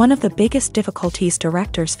 One of the biggest difficulties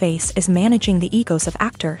directors face is managing the egos of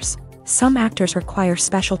actors. Some actors require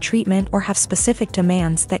special treatment or have specific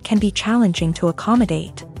demands that can be challenging to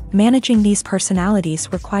accommodate. Managing these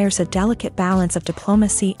personalities requires a delicate balance of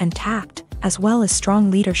diplomacy and tact, as well as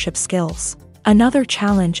strong leadership skills. Another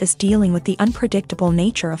challenge is dealing with the unpredictable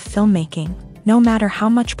nature of filmmaking. No matter how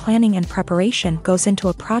much planning and preparation goes into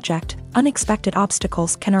a project, unexpected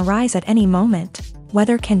obstacles can arise at any moment.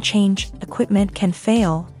 Weather can change, equipment can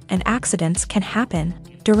fail, and accidents can happen.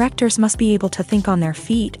 Directors must be able to think on their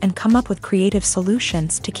feet and come up with creative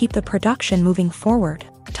solutions to keep the production moving forward.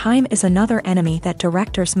 Time is another enemy that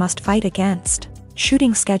directors must fight against.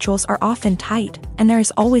 Shooting schedules are often tight, and there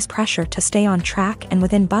is always pressure to stay on track and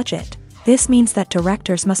within budget. This means that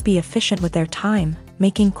directors must be efficient with their time,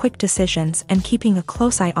 making quick decisions and keeping a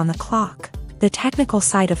close eye on the clock. The technical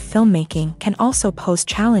side of filmmaking can also pose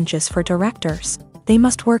challenges for directors. They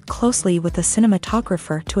must work closely with the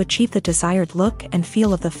cinematographer to achieve the desired look and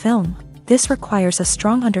feel of the film. This requires a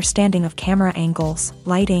strong understanding of camera angles,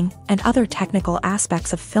 lighting, and other technical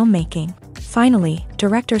aspects of filmmaking. Finally,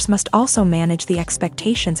 directors must also manage the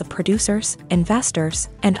expectations of producers, investors,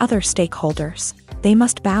 and other stakeholders. They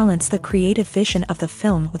must balance the creative vision of the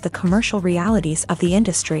film with the commercial realities of the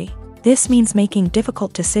industry. This means making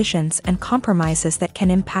difficult decisions and compromises that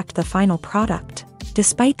can impact the final product.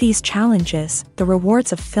 Despite these challenges, the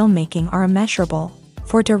rewards of filmmaking are immeasurable.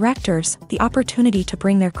 For directors, the opportunity to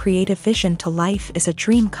bring their creative vision to life is a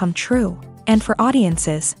dream come true. And for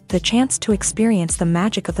audiences, the chance to experience the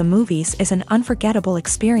magic of the movies is an unforgettable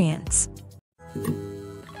experience.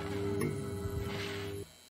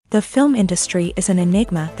 The film industry is an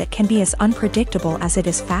enigma that can be as unpredictable as it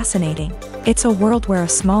is fascinating. It's a world where a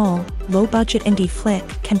small, low-budget indie flick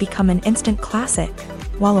can become an instant classic,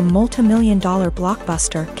 while a multi-million-dollar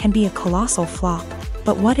blockbuster can be a colossal flop.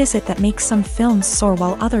 But what is it that makes some films soar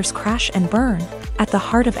while others crash and burn? At the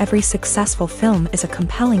heart of every successful film is a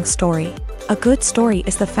compelling story. A good story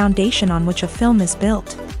is the foundation on which a film is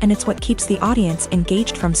built, and it's what keeps the audience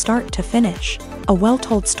engaged from start to finish. A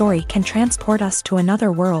well-told story can transport us to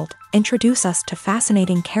another world, introduce us to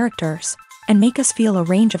fascinating characters, and make us feel a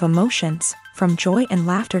range of emotions, from joy and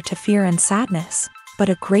laughter to fear and sadness. But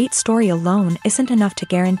a great story alone isn't enough to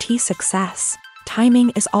guarantee success. Timing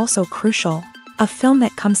is also crucial. A film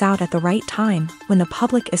that comes out at the right time, when the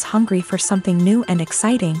public is hungry for something new and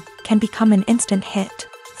exciting, can become an instant hit.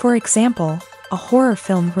 For example, a horror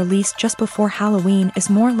film released just before Halloween is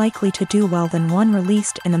more likely to do well than one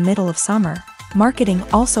released in the middle of summer. Marketing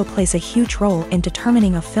also plays a huge role in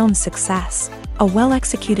determining a film's success. A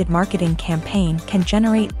well-executed marketing campaign can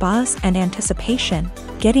generate buzz and anticipation,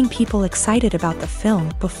 getting people excited about the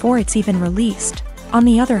film before it's even released. On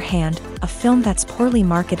the other hand, a film that's poorly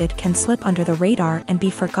marketed can slip under the radar and be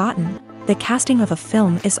forgotten. The casting of a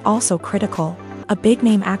film is also critical. A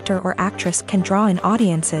big-name actor or actress can draw in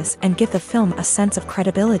audiences and give the film a sense of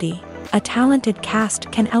credibility. A talented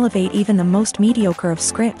cast can elevate even the most mediocre of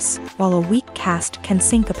scripts, while a weak cast can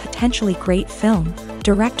sink a potentially great film.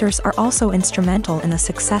 Directors are also instrumental in the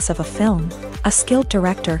success of a film. A skilled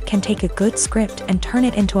director can take a good script and turn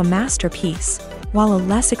it into a masterpiece, while a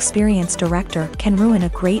less experienced director can ruin a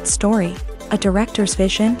great story. A director's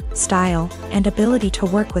vision, style, and ability to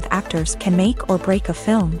work with actors can make or break a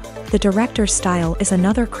film. The director's style is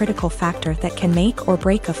another critical factor that can make or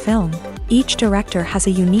break a film. Each director has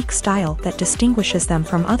a unique style that distinguishes them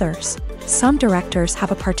from others. Some directors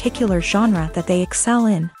have a particular genre that they excel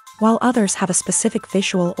in, while others have a specific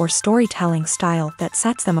visual or storytelling style that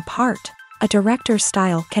sets them apart. A director's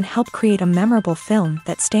style can help create a memorable film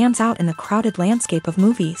that stands out in the crowded landscape of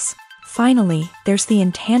movies. Finally, there's the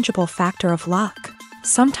intangible factor of luck.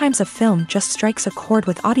 Sometimes a film just strikes a chord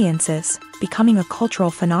with audiences, becoming a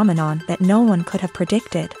cultural phenomenon that no one could have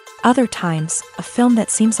predicted. Other times, a film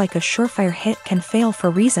that seems like a surefire hit can fail for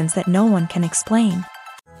reasons that no one can explain.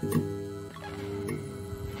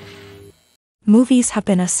 Movies have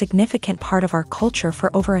been a significant part of our culture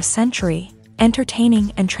for over a century,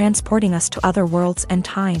 entertaining and transporting us to other worlds and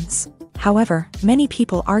times. However, many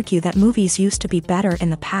people argue that movies used to be better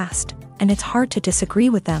in the past, and it's hard to disagree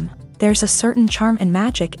with them. There's a certain charm and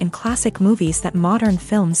magic in classic movies that modern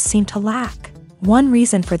films seem to lack. One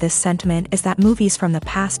reason for this sentiment is that movies from the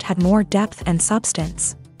past had more depth and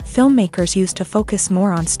substance. Filmmakers used to focus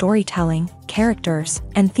more on storytelling, characters,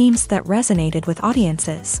 and themes that resonated with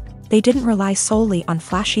audiences. They didn't rely solely on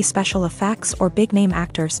flashy special effects or big-name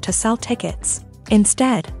actors to sell tickets.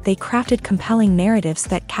 Instead, they crafted compelling narratives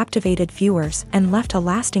that captivated viewers and left a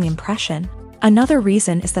lasting impression. Another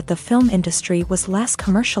reason is that the film industry was less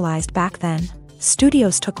commercialized back then.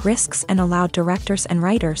 Studios took risks and allowed directors and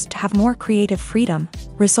writers to have more creative freedom,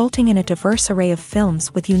 resulting in a diverse array of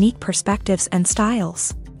films with unique perspectives and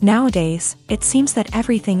styles. Nowadays, it seems that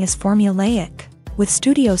everything is formulaic, with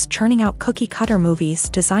studios churning out cookie-cutter movies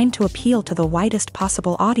designed to appeal to the widest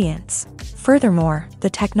possible audience. Furthermore, the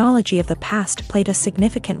technology of the past played a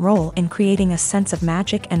significant role in creating a sense of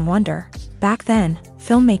magic and wonder. Back then,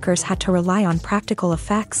 filmmakers had to rely on practical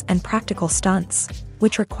effects and practical stunts,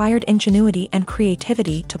 which required ingenuity and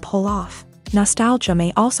creativity to pull off. Nostalgia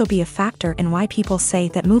may also be a factor in why people say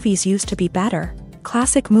that movies used to be better.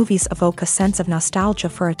 Classic movies evoke a sense of nostalgia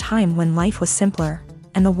for a time when life was simpler,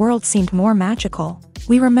 and the world seemed more magical.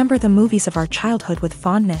 We remember the movies of our childhood with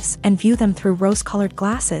fondness and view them through rose-colored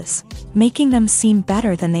glasses, making them seem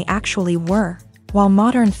better than they actually were. While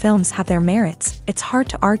modern films have their merits, it's hard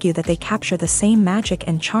to argue that they capture the same magic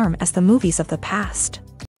and charm as the movies of the past.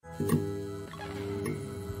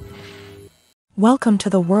 Welcome to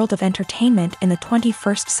the world of entertainment in the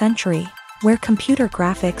 21st century, where computer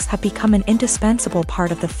graphics have become an indispensable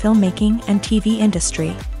part of the filmmaking and TV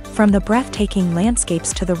industry. From the breathtaking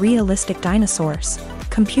landscapes to the realistic dinosaurs,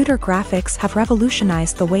 computer graphics have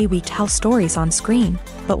revolutionized the way we tell stories on screen.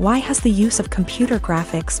 But why has the use of computer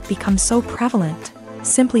graphics become so prevalent?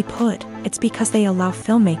 Simply put, it's because they allow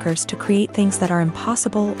filmmakers to create things that are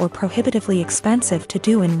impossible or prohibitively expensive to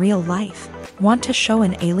do in real life. Want to show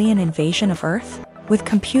an alien invasion of Earth? With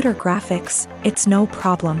computer graphics, it's no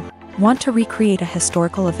problem. Want to recreate a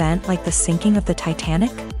historical event like the sinking of the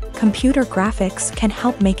Titanic? Computer graphics can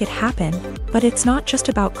help make it happen, but it's not just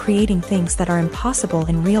about creating things that are impossible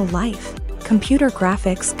in real life. Computer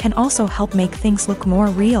graphics can also help make things look more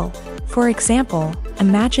real. For example,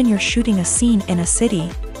 imagine you're shooting a scene in a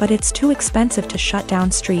city, but it's too expensive to shut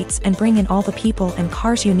down streets and bring in all the people and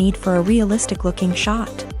cars you need for a realistic-looking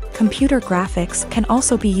shot. Computer graphics can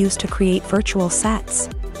also be used to create virtual sets,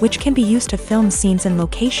 which can be used to film scenes in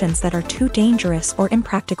locations that are too dangerous or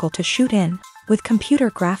impractical to shoot in. With computer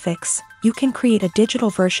graphics, you can create a digital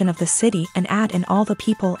version of the city and add in all the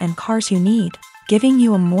people and cars you need, giving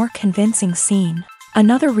you a more convincing scene.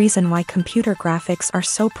 Another reason why computer graphics are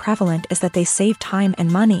so prevalent is that they save time and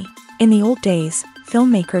money. In the old days,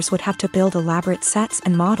 filmmakers would have to build elaborate sets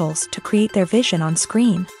and models to create their vision on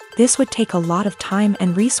screen. This would take a lot of time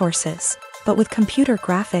and resources. But with computer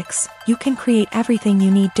graphics, you can create everything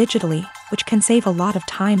you need digitally, which can save a lot of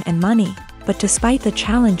time and money. But despite the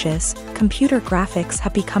challenges, computer graphics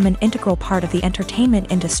have become an integral part of the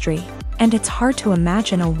entertainment industry, and it's hard to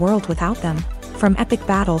imagine a world without them. From epic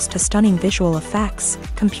battles to stunning visual effects,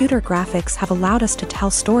 computer graphics have allowed us to tell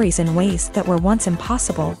stories in ways that were once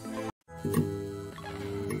impossible.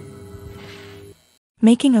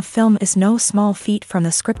 Making a film is no small feat. From the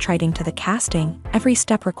scriptwriting to the casting, every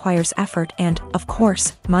step requires effort and, of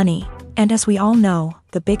course, money. And as we all know,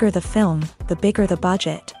 the bigger the film, the bigger the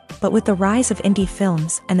budget. But with the rise of indie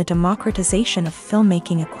films and the democratization of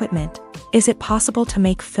filmmaking equipment, is it possible to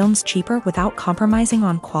make films cheaper without compromising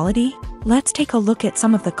on quality? Let's take a look at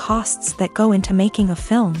some of the costs that go into making a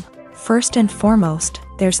film. First and foremost,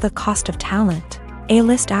 there's the cost of talent.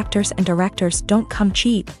 A-list actors and directors don't come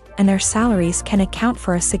cheap, and their salaries can account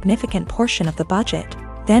for a significant portion of the budget.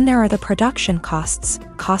 Then there are the production costs,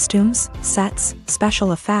 costumes, sets,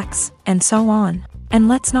 special effects, and so on. And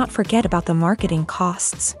let's not forget about the marketing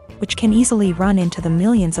costs, which can easily run into the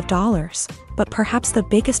millions of dollars. But perhaps the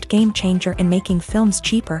biggest game changer in making films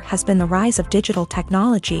cheaper has been the rise of digital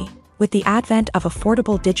technology. With the advent of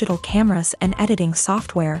affordable digital cameras and editing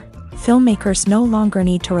software, filmmakers no longer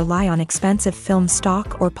need to rely on expensive film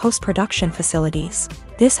stock or post-production facilities.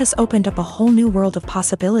 This has opened up a whole new world of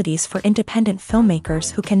possibilities for independent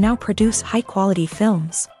filmmakers who can now produce high-quality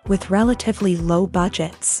films with relatively low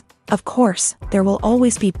budgets. Of course, there will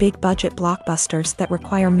always be big-budget blockbusters that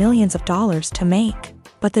require millions of dollars to make.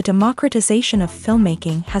 But the democratization of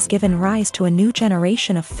filmmaking has given rise to a new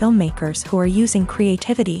generation of filmmakers who are using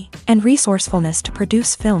creativity and resourcefulness to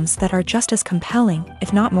produce films that are just as compelling,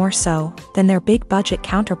 if not more so, than their big-budget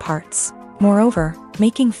counterparts. Moreover,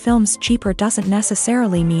 making films cheaper doesn't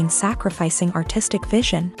necessarily mean sacrificing artistic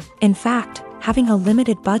vision. In fact, having a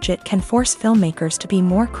limited budget can force filmmakers to be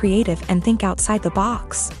more creative and think outside the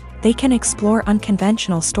box. They can explore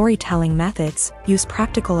unconventional storytelling methods, use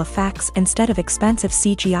practical effects instead of expensive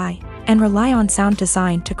CGI, and rely on sound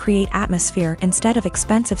design to create atmosphere instead of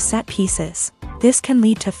expensive set pieces. This can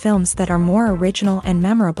lead to films that are more original and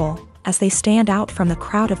memorable, as they stand out from the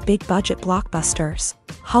crowd of big-budget blockbusters.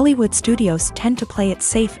 Hollywood studios tend to play it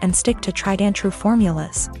safe and stick to tried-and-true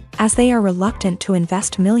formulas, as they are reluctant to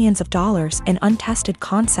invest millions of dollars in untested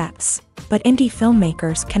concepts. But indie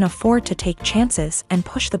filmmakers can afford to take chances and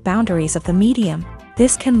push the boundaries of the medium.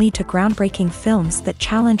 This can lead to groundbreaking films that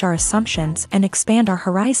challenge our assumptions and expand our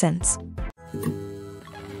horizons.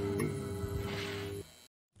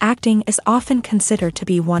 Acting is often considered to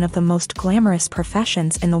be one of the most glamorous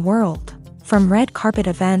professions in the world. From red carpet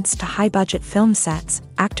events to high-budget film sets,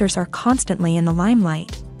 actors are constantly in the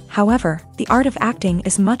limelight. However, the art of acting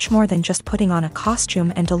is much more than just putting on a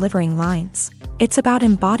costume and delivering lines. It's about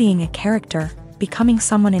embodying a character, becoming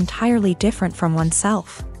someone entirely different from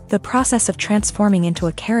oneself. The process of transforming into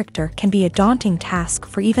a character can be a daunting task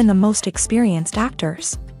for even the most experienced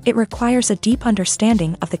actors. It requires a deep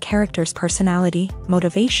understanding of the character's personality,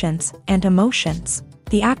 motivations, and emotions.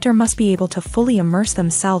 The actor must be able to fully immerse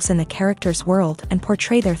themselves in the character's world and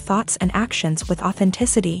portray their thoughts and actions with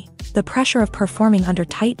authenticity. The pressure of performing under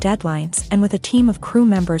tight deadlines and with a team of crew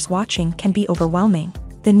members watching can be overwhelming.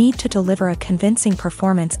 The need to deliver a convincing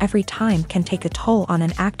performance every time can take a toll on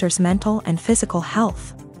an actor's mental and physical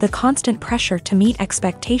health. The constant pressure to meet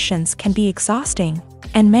expectations can be exhausting,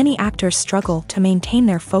 and many actors struggle to maintain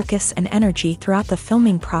their focus and energy throughout the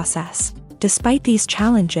filming process. Despite these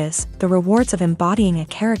challenges, the rewards of embodying a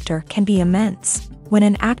character can be immense. When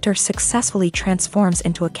an actor successfully transforms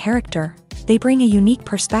into a character, they bring a unique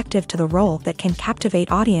perspective to the role that can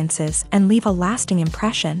captivate audiences and leave a lasting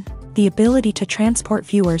impression. The ability to transport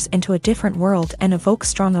viewers into a different world and evoke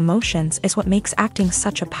strong emotions is what makes acting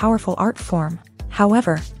such a powerful art form.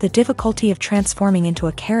 However, the difficulty of transforming into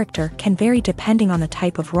a character can vary depending on the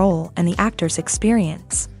type of role and the actor's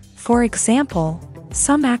experience. For example,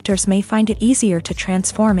 some actors may find it easier to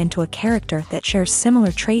transform into a character that shares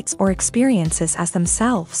similar traits or experiences as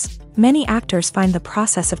themselves. Many actors find the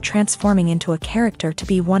process of transforming into a character to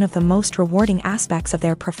be one of the most rewarding aspects of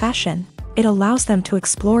their profession. It allows them to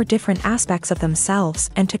explore different aspects of themselves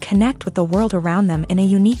and to connect with the world around them in a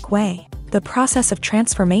unique way. The process of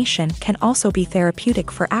transformation can also be therapeutic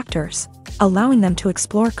for actors, allowing them to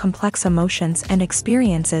explore complex emotions and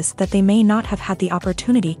experiences that they may not have had the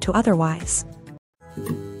opportunity to otherwise.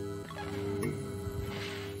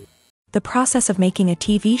 The process of making a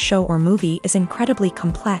TV show or movie is incredibly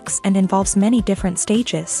complex and involves many different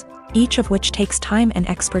stages, each of which takes time and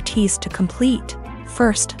expertise to complete.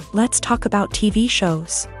 First, let's talk about TV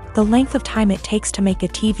shows. The length of time it takes to make a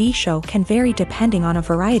TV show can vary depending on a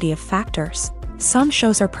variety of factors. Some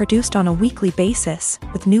shows are produced on a weekly basis,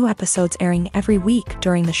 with new episodes airing every week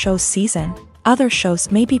during the show's season. Other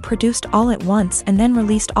shows may be produced all at once and then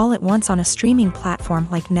released all at once on a streaming platform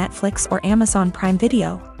like Netflix or Amazon Prime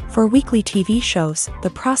Video. For weekly TV shows, the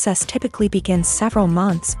process typically begins several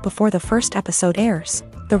months before the first episode airs.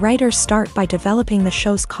 The writers start by developing the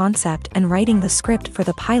show's concept and writing the script for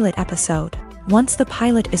the pilot episode. Once the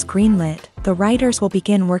pilot is greenlit, the writers will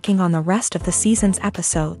begin working on the rest of the season's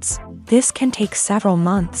episodes. This can take several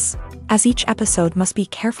months, as each episode must be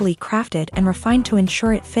carefully crafted and refined to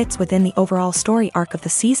ensure it fits within the overall story arc of the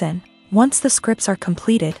season. Once the scripts are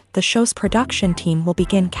completed, the show's production team will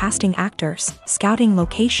begin casting actors, scouting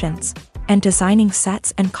locations, and designing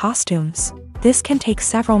sets and costumes. This can take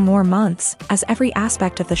several more months, as every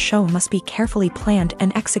aspect of the show must be carefully planned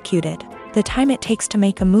and executed. The time it takes to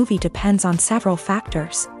make a movie depends on several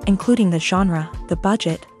factors, including the genre, the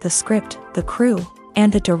budget, the script, the crew,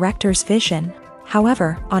 and the director's vision.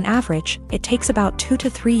 However, on average, it takes about 2 to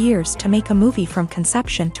 3 years to make a movie from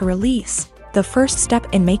conception to release. The first step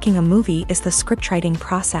in making a movie is the scriptwriting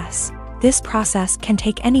process. This process can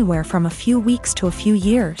take anywhere from a few weeks to a few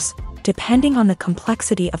years, depending on the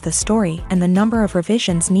complexity of the story and the number of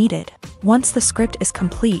revisions needed. Once the script is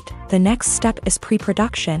complete, the next step is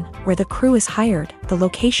pre-production, where the crew is hired, the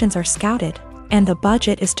locations are scouted, and the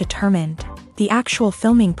budget is determined. The actual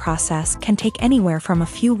filming process can take anywhere from a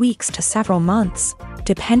few weeks to several months,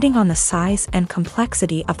 depending on the size and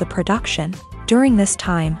complexity of the production. During this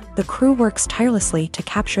time, the crew works tirelessly to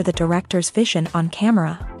capture the director's vision on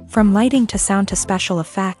camera. From lighting to sound to special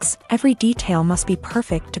effects, every detail must be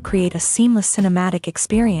perfect to create a seamless cinematic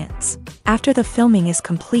experience. After the filming is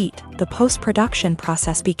complete, the post-production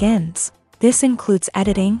process begins. This includes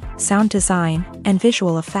editing, sound design, and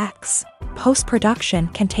visual effects. Post-production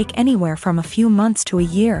can take anywhere from a few months to a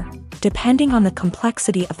year, depending on the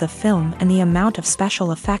complexity of the film and the amount of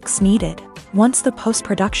special effects needed. Once the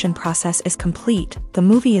post-production process is complete, the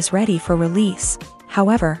movie is ready for release.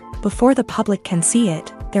 However, before the public can see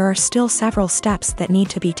it, there are still several steps that need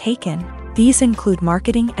to be taken. These include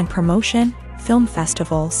marketing and promotion, film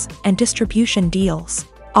festivals, and distribution deals.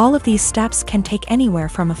 All of these steps can take anywhere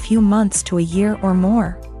from a few months to a year or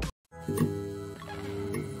more.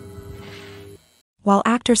 While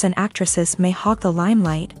actors and actresses may hog the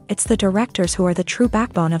limelight, it's the directors who are the true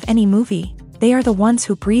backbone of any movie. They are the ones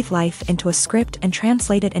who breathe life into a script and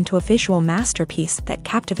translate it into a visual masterpiece that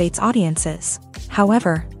captivates audiences.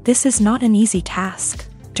 However, this is not an easy task.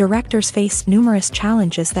 Directors face numerous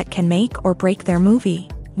challenges that can make or break their movie.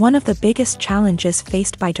 One of the biggest challenges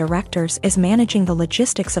faced by directors is managing the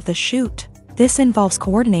logistics of the shoot. This involves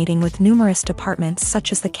coordinating with numerous departments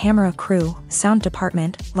such as the camera crew, sound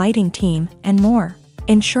department, lighting team, and more.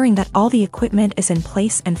 Ensuring that all the equipment is in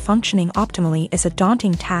place and functioning optimally is a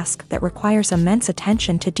daunting task that requires immense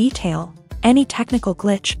attention to detail. Any technical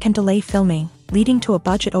glitch can delay filming, leading to a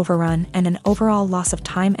budget overrun and an overall loss of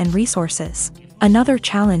time and resources. Another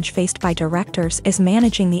challenge faced by directors is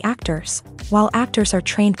managing the actors. While actors are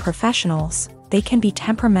trained professionals, they can be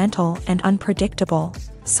temperamental and unpredictable.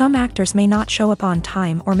 Some actors may not show up on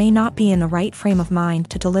time or may not be in the right frame of mind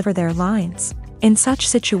to deliver their lines. In such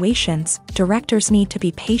situations, directors need to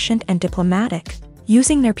be patient and diplomatic,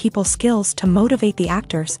 using their people skills to motivate the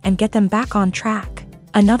actors and get them back on track.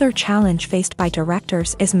 Another challenge faced by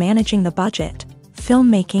directors is managing the budget.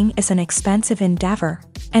 Filmmaking is an expensive endeavor,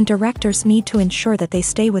 and directors need to ensure that they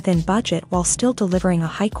stay within budget while still delivering a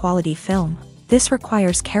high-quality film. This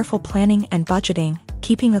requires careful planning and budgeting,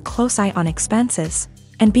 keeping a close eye on expenses,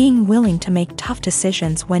 and being willing to make tough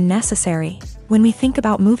decisions when necessary. When we think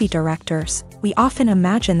about movie directors, we often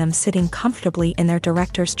imagine them sitting comfortably in their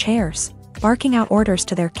director's chairs, barking out orders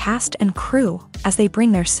to their cast and crew as they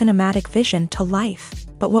bring their cinematic vision to life.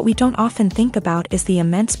 But what we don't often think about is the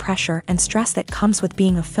immense pressure and stress that comes with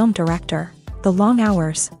being a film director. The long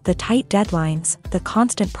hours, the tight deadlines, the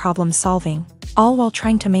constant problem solving, all while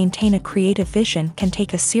trying to maintain a creative vision can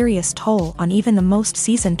take a serious toll on even the most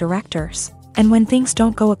seasoned directors. And when things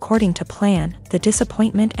don't go according to plan, the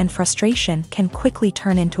disappointment and frustration can quickly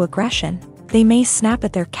turn into aggression. They may snap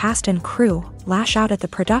at their cast and crew, lash out at the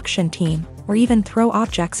production team, or even throw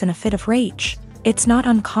objects in a fit of rage. It's not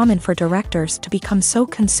uncommon for directors to become so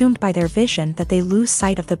consumed by their vision that they lose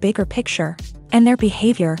sight of the bigger picture, and their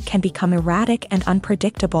behavior can become erratic and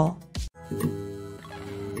unpredictable.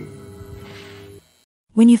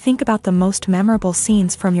 When you think about the most memorable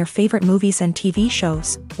scenes from your favorite movies and TV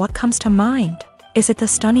shows, what comes to mind? Is it the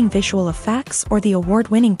stunning visual effects or the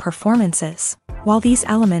award-winning performances? While these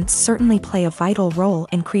elements certainly play a vital role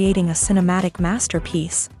in creating a cinematic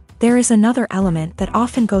masterpiece, there is another element that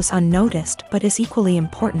often goes unnoticed but is equally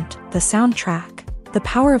important: the soundtrack. The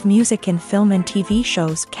power of music in film and TV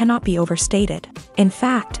shows cannot be overstated. In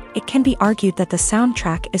fact, it can be argued that the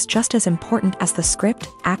soundtrack is just as important as the script,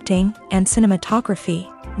 acting, and cinematography.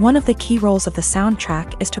 One of the key roles of the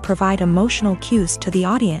soundtrack is to provide emotional cues to the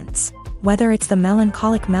audience. Whether it's the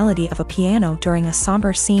melancholic melody of a piano during a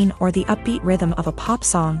somber scene or the upbeat rhythm of a pop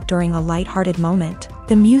song during a lighthearted moment,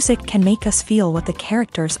 the music can make us feel what the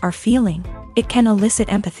characters are feeling. It can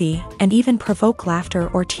elicit empathy and even provoke laughter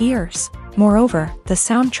or tears. Moreover, the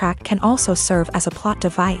soundtrack can also serve as a plot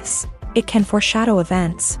device. It can foreshadow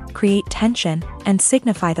events, create tension, and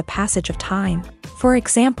signify the passage of time. For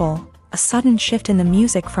example, a sudden shift in the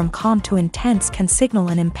music from calm to intense can signal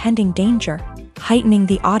an impending danger, heightening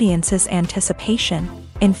the audience's anticipation.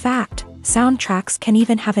 In fact, soundtracks can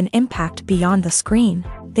even have an impact beyond the screen.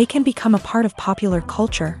 They can become a part of popular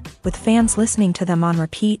culture, with fans listening to them on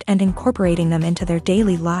repeat and incorporating them into their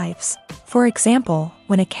daily lives. For example,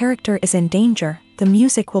 when a character is in danger, the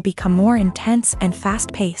music will become more intense and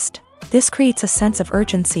fast-paced. This creates a sense of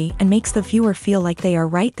urgency and makes the viewer feel like they are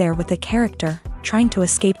right there with the character, trying to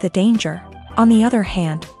escape the danger. On the other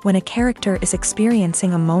hand, when a character is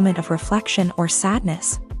experiencing a moment of reflection or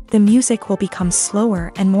sadness, the music will become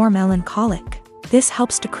slower and more melancholic. This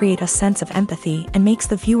helps to create a sense of empathy and makes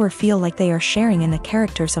the viewer feel like they are sharing in the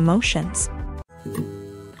character's emotions.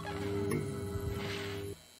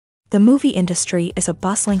 The movie industry is a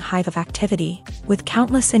bustling hive of activity, with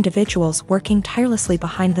countless individuals working tirelessly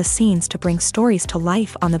behind the scenes to bring stories to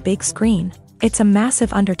life on the big screen. It's a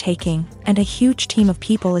massive undertaking, and a huge team of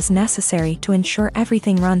people is necessary to ensure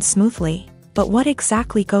everything runs smoothly. But what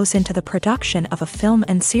exactly goes into the production of a film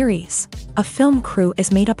and series? A film crew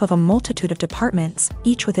is made up of a multitude of departments,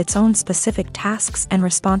 each with its own specific tasks and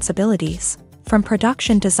responsibilities. From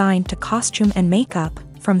production design to costume and makeup,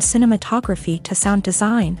 from cinematography to sound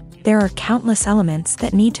design, there are countless elements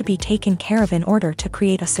that need to be taken care of in order to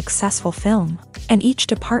create a successful film. And each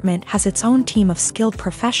department has its own team of skilled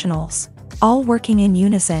professionals, all working in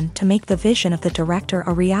unison to make the vision of the director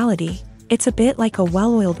a reality. It's a bit like a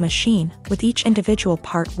well-oiled machine, with each individual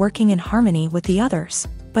part working in harmony with the others.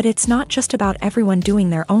 But it's not just about everyone doing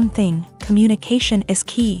their own thing. Communication is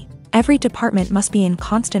key. Every department must be in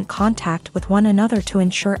constant contact with one another to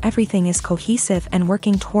ensure everything is cohesive and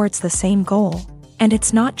working towards the same goal. And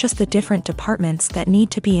it's not just the different departments that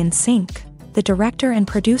need to be in sync. The director and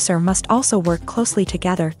producer must also work closely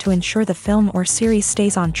together to ensure the film or series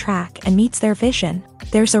stays on track and meets their vision.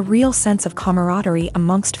 There's a real sense of camaraderie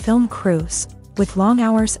amongst film crews. With long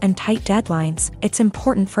hours and tight deadlines, it's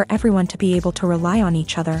important for everyone to be able to rely on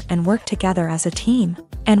each other and work together as a team.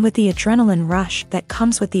 And with the adrenaline rush that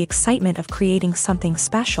comes with the excitement of creating something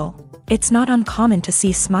special, it's not uncommon to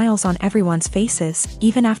see smiles on everyone's faces,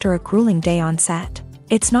 even after a grueling day on set.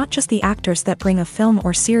 It's not just the actors that bring a film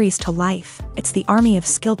or series to life, it's the army of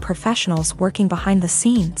skilled professionals working behind the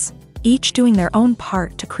scenes, each doing their own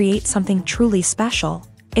part to create something truly special.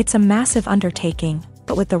 It's a massive undertaking,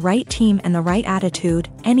 but with the right team and the right attitude,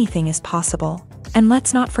 anything is possible. And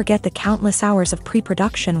let's not forget the countless hours of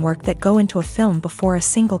pre-production work that go into a film before a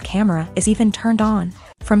single camera is even turned on.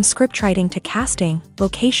 From scriptwriting to casting,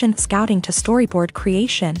 location scouting to storyboard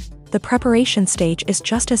creation, the preparation stage is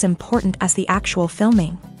just as important as the actual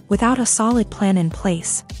filming. Without a solid plan in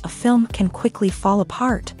place, a film can quickly fall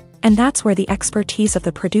apart. And that's where the expertise of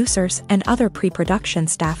the producers and other pre-production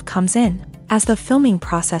staff comes in. As the filming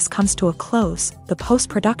process comes to a close, the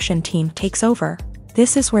post-production team takes over.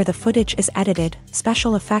 This is where the footage is edited,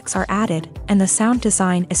 special effects are added, and the sound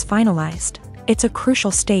design is finalized. It's a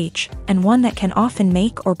crucial stage, and one that can often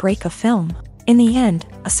make or break a film. In the end,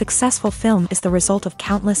 a successful film is the result of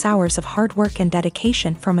countless hours of hard work and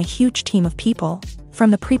dedication from a huge team of people.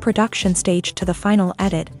 From the pre-production stage to the final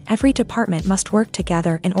edit, every department must work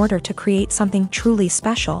together in order to create something truly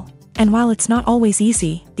special. And while it's not always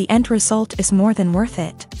easy, the end result is more than worth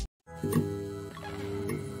it.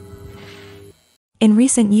 In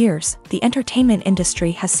recent years, the entertainment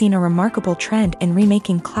industry has seen a remarkable trend in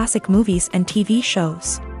remaking classic movies and TV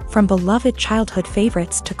shows. From beloved childhood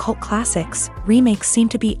favorites to cult classics, remakes seem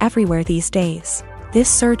to be everywhere these days. This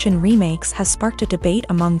surge in remakes has sparked a debate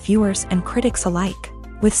among viewers and critics alike,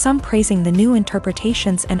 with some praising the new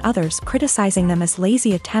interpretations and others criticizing them as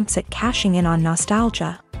lazy attempts at cashing in on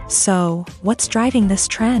nostalgia. So, what's driving this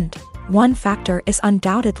trend? One factor is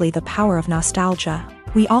undoubtedly the power of nostalgia.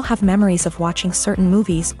 We all have memories of watching certain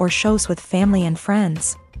movies or shows with family and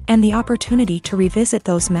friends, and the opportunity to revisit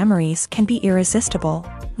those memories can be irresistible.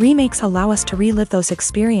 Remakes allow us to relive those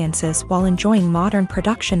experiences while enjoying modern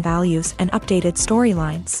production values and updated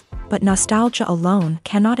storylines. But nostalgia alone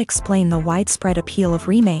cannot explain the widespread appeal of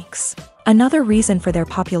remakes. Another reason for their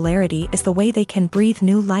popularity is the way they can breathe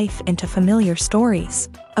new life into familiar stories.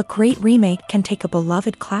 A great remake can take a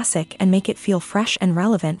beloved classic and make it feel fresh and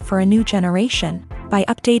relevant for a new generation. By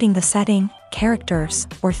updating the setting, characters,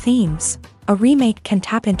 or themes, a A remake can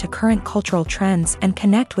tap into current cultural trends and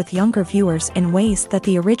connect with younger viewers in ways that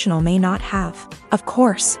the original may not have. Of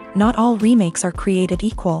course, not all remakes are created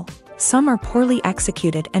equal. Some are poorly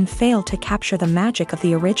executed and fail to capture the magic of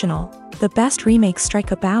the original. The best remakes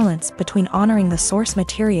strike a balance between honoring the source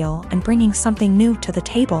material and bringing something new to the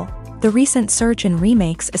table. The recent surge in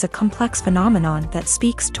remakes is a complex phenomenon that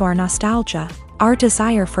speaks to our nostalgia, our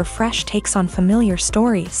desire for fresh takes on familiar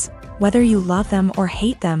stories. Whether you love them or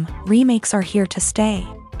hate them, remakes are here to stay,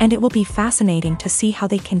 and it will be fascinating to see how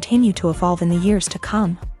they continue to evolve in the years to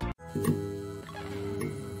come.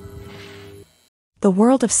 The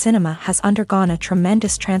world of cinema has undergone a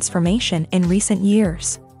tremendous transformation in recent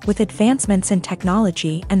years. With advancements in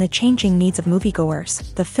technology and the changing needs of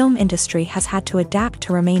moviegoers, the film industry has had to adapt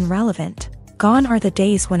to remain relevant. Gone are the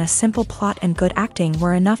days when a simple plot and good acting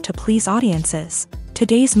were enough to please audiences.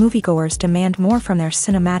 Today's moviegoers demand more from their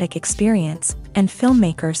cinematic experience, and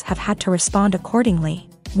filmmakers have had to respond accordingly.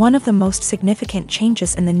 One of the most significant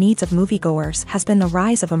changes in the needs of moviegoers has been the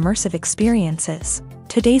rise of immersive experiences.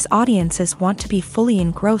 Today's audiences want to be fully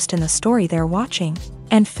engrossed in the story they're watching,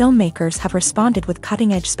 and filmmakers have responded with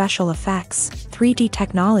cutting-edge special effects, 3D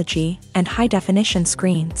technology, and high-definition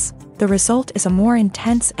screens. The result is a more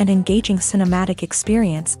intense and engaging cinematic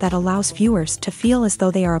experience that allows viewers to feel as though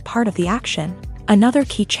they are a part of the action. Another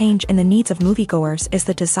key change in the needs of moviegoers is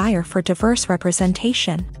the desire for diverse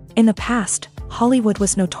representation. In the past, Hollywood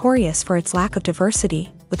was notorious for its lack of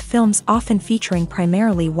diversity, with films often featuring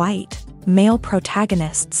primarily white, male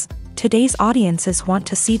protagonists. Today's audiences want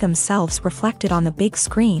to see themselves reflected on the big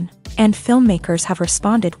screen, and filmmakers have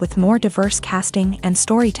responded with more diverse casting and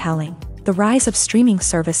storytelling. The rise of streaming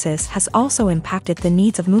services has also impacted the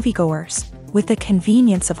needs of moviegoers. With the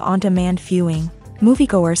convenience of on-demand viewing,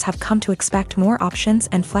 moviegoers have come to expect more options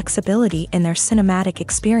and flexibility in their cinematic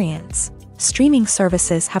experience. Streaming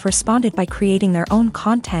services have responded by creating their own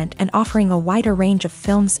content and offering a wider range of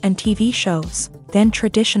films and TV shows than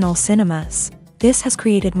traditional cinemas. This has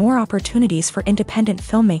created more opportunities for independent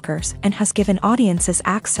filmmakers and has given audiences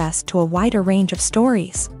access to a wider range of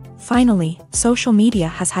stories. Finally, social media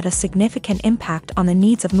has had a significant impact on the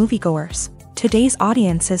needs of moviegoers. Today's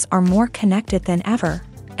audiences are more connected than ever,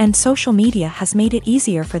 and social media has made it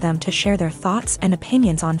easier for them to share their thoughts and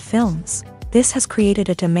opinions on films. This has created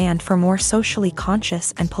a demand for more socially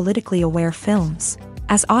conscious and politically aware films.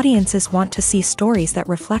 As audiences want to see stories that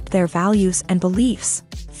reflect their values and beliefs,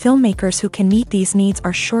 filmmakers who can meet these needs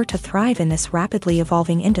are sure to thrive in this rapidly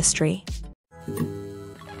evolving industry.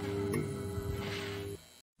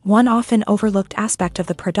 One often overlooked aspect of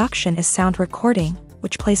the production is sound recording,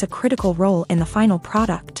 which plays a critical role in the final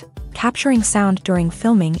product. Capturing sound during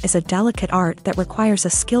filming is a delicate art that requires a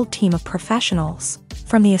skilled team of professionals.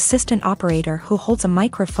 From the assistant operator who holds a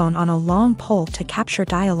microphone on a long pole to capture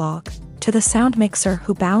dialogue, to the sound mixer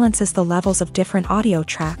who balances the levels of different audio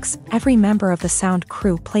tracks, every member of the sound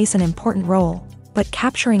crew plays an important role. But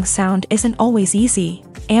capturing sound isn't always easy.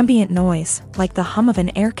 Ambient noise, like the hum of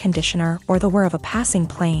an air conditioner or the whir of a passing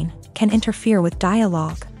plane, can interfere with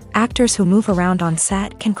dialogue. Actors who move around on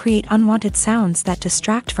set can create unwanted sounds that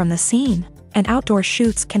distract from the scene. And outdoor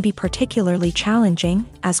shoots can be particularly challenging,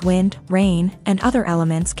 as wind, rain, and other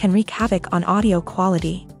elements can wreak havoc on audio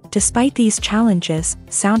quality. Despite these challenges,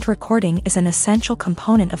 sound recording is an essential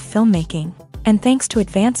component of filmmaking. And thanks to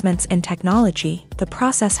advancements in technology, the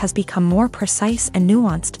process has become more precise and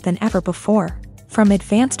nuanced than ever before. From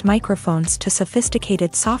advanced microphones to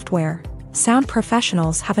sophisticated software, sound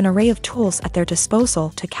professionals have an array of tools at their disposal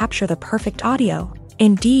to capture the perfect audio.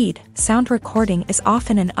 Indeed, sound recording is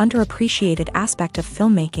often an underappreciated aspect of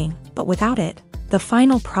filmmaking, but without it, the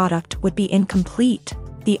final product would be incomplete.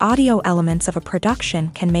 The audio elements of a production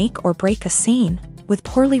can make or break a scene, with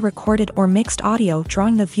poorly recorded or mixed audio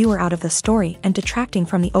drawing the viewer out of the story and detracting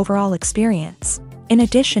from the overall experience. In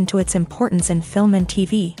addition to its importance in film and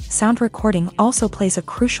TV, sound recording also plays a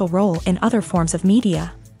crucial role in other forms of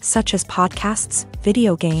media, such as podcasts,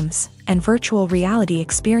 video games, and virtual reality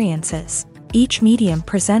experiences. Each medium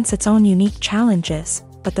presents its own unique challenges,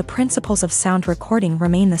 but the principles of sound recording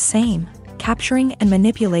remain the same: capturing and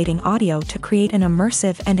manipulating audio to create an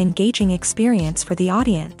immersive and engaging experience for the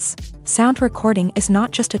audience. Sound recording is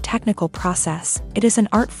not just a technical process, it is an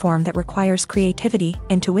art form that requires creativity,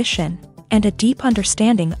 intuition, and a deep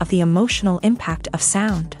understanding of the emotional impact of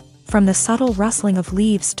sound. From the subtle rustling of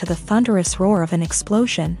leaves to the thunderous roar of an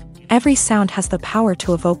explosion, every sound has the power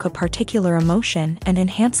to evoke a particular emotion and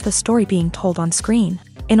enhance the story being told on screen.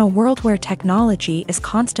 In a world where technology is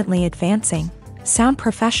constantly advancing, sound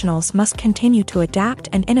professionals must continue to adapt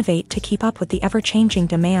and innovate to keep up with the ever-changing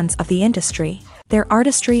demands of the industry. Their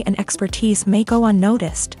artistry and expertise may go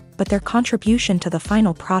unnoticed, but their contribution to the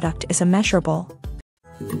final product is immeasurable.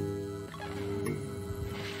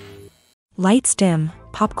 Lights dim,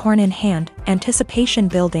 popcorn in hand, anticipation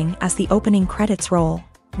building as the opening credits roll.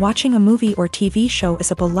 Watching a movie or TV show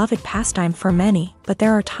is a beloved pastime for many, but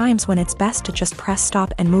there are times when it's best to just press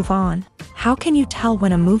stop and move on. How can you tell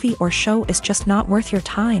when a movie or show is just not worth your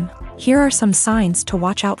time? Here are some signs to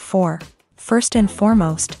watch out for. First and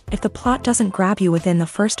foremost, if the plot doesn't grab you within the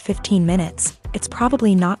first 15 minutes, it's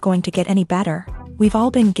probably not going to get any better. We've all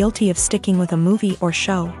been guilty of sticking with a movie or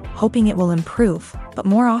show, hoping it will improve, but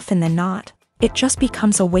more often than not, it just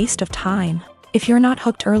becomes a waste of time. If you're not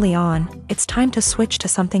hooked early on, it's time to switch to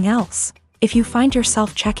something else. If you find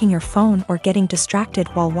yourself checking your phone or getting distracted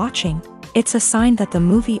while watching, it's a sign that the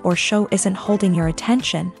movie or show isn't holding your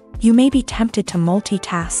attention. You may be tempted to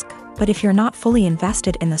multitask, but if you're not fully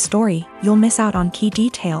invested in the story, you'll miss out on key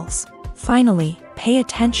details. Finally, pay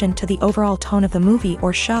attention to the overall tone of the movie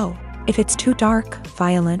or show. If it's too dark,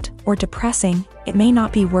 violent, or depressing, it may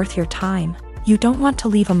not be worth your time. You don't want to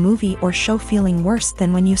leave a movie or show feeling worse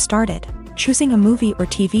than when you started. Choosing a movie or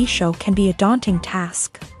TV show can be a daunting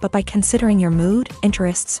task, but by considering your mood,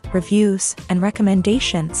 interests, reviews, and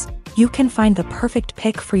recommendations, you can find the perfect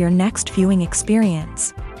pick for your next viewing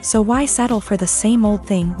experience. So why settle for the same old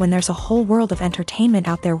thing when there's a whole world of entertainment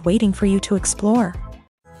out there waiting for you to explore?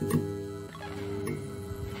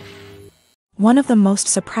 One of the most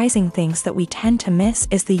surprising things that we tend to miss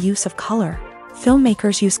is the use of color.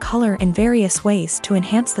 Filmmakers use color in various ways to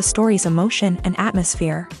enhance the story's emotion and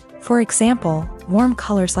atmosphere. For example, warm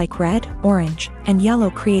colors like red, orange, and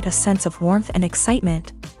yellow create a sense of warmth and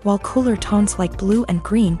excitement, while cooler tones like blue and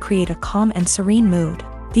green create a calm and serene mood.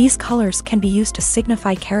 These colors can be used to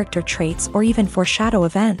signify character traits or even foreshadow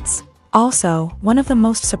events. Also, one of the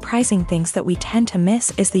most surprising things that we tend to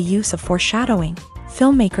miss is the use of foreshadowing.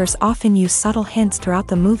 Filmmakers often use subtle hints throughout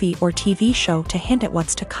the movie or TV show to hint at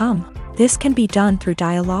what's to come. This can be done through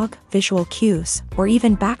dialogue, visual cues, or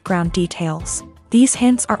even background details. These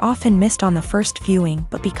hints are often missed on the first viewing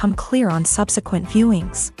but become clear on subsequent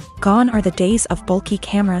viewings. Gone are the days of bulky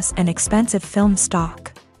cameras and expensive film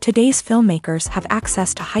stock. Today's filmmakers have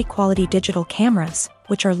access to high-quality digital cameras,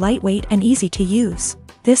 which are lightweight and easy to use.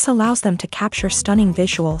 This allows them to capture stunning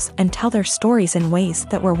visuals and tell their stories in ways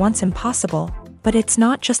that were once impossible. But it's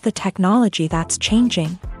not just the technology that's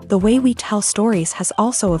changing. The way we tell stories has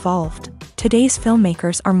also evolved. Today's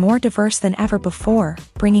filmmakers are more diverse than ever before,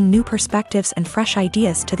 bringing new perspectives and fresh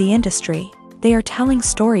ideas to the industry. They are telling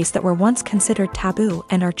stories that were once considered taboo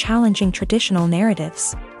and are challenging traditional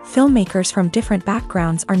narratives. Filmmakers from different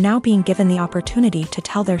backgrounds are now being given the opportunity to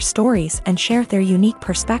tell their stories and share their unique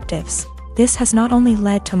perspectives. This has not only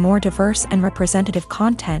led to more diverse and representative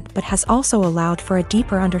content but has also allowed for a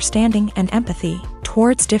deeper understanding and empathy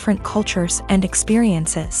towards different cultures and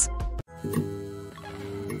experiences.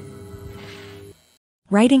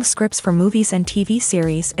 Writing scripts for movies and TV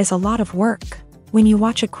series is a lot of work. When you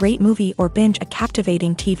watch a great movie or binge a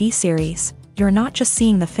captivating TV series, you're not just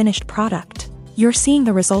seeing the finished product. You're seeing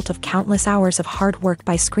the result of countless hours of hard work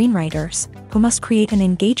by screenwriters, who must create an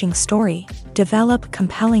engaging story, develop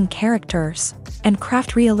compelling characters, and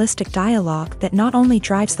craft realistic dialogue that not only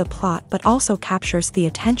drives the plot but also captures the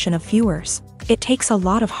attention of viewers. It takes a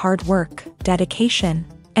lot of hard work, dedication,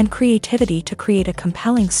 and creativity to create a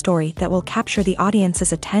compelling story that will capture the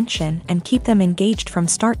audience's attention and keep them engaged from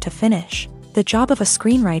start to finish. The job of a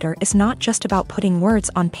screenwriter is not just about putting words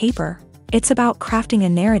on paper. It's about crafting a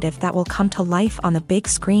narrative that will come to life on the big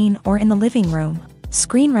screen or in the living room.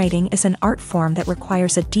 Screenwriting is an art form that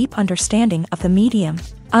requires a deep understanding of the medium.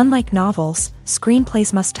 Unlike novels,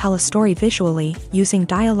 screenplays must tell a story visually, using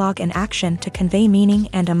dialogue and action to convey meaning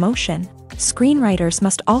and emotion. Screenwriters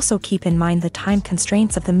must also keep in mind the time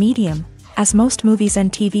constraints of the medium, as most movies and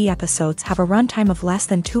TV episodes have a runtime of less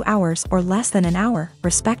than 2 hours or less than an hour,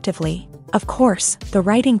 respectively. Of course, the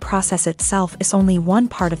writing process itself is only one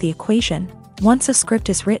part of the equation. Once a script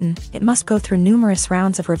is written, it must go through numerous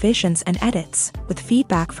rounds of revisions and edits, with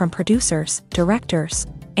feedback from producers, directors,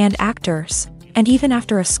 and actors. And even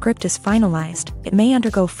after a script is finalized, it may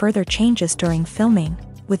undergo further changes during filming,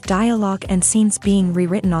 with dialogue and scenes being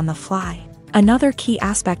rewritten on the fly. Another key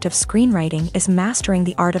aspect of screenwriting is mastering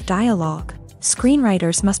the art of dialogue.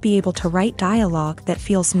 Screenwriters must be able to write dialogue that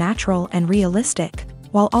feels natural and realistic,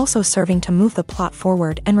 while also serving to move the plot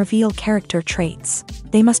forward and reveal character traits.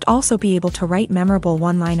 They must also be able to write memorable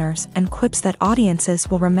one-liners and quips that audiences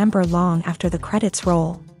will remember long after the credits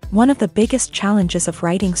roll. One of the biggest challenges of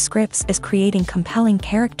writing scripts is creating compelling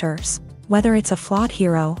characters. Whether it's a flawed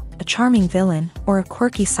hero, a charming villain, or a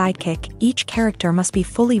quirky sidekick, each character must be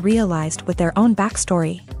fully realized with their own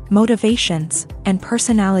backstory, motivations, and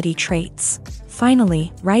personality traits.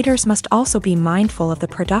 Finally, writers must also be mindful of the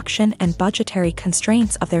production and budgetary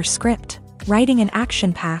constraints of their script. Writing an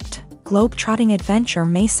action-packed, globe-trotting adventure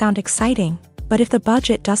may sound exciting, but if the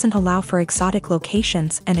budget doesn't allow for exotic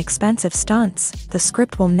locations and expensive stunts, the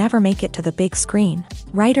script will never make it to the big screen.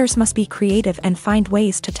 Writers must be creative and find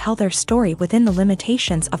ways to tell their story within the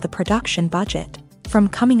limitations of the production budget. From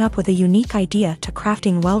coming up with a unique idea to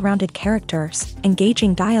crafting well-rounded characters,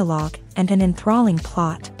 engaging dialogue, and an enthralling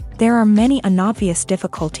plot, there are many unobvious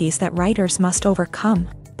difficulties that writers must overcome,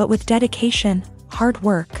 but with dedication, hard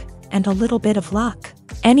work, and a little bit of luck,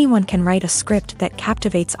 anyone can write a script that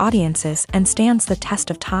captivates audiences and stands the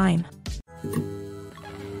test of time.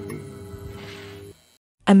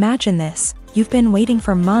 Imagine this: you've been waiting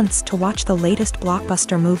for months to watch the latest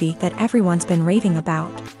blockbuster movie that everyone's been raving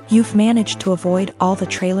about. You've managed to avoid all the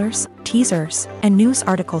trailers, teasers, and news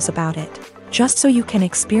articles about it, just so you can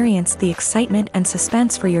experience the excitement and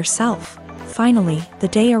suspense for yourself. Finally, the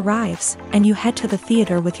day arrives, and you head to the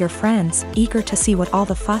theater with your friends, eager to see what all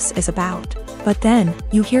the fuss is about. But then,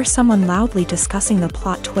 you hear someone loudly discussing the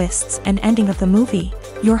plot twists and ending of the movie.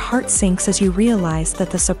 Your heart sinks as you realize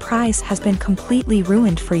that the surprise has been completely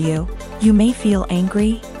ruined for you. You may feel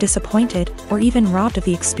angry, disappointed, or even robbed of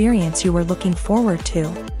the experience you were looking forward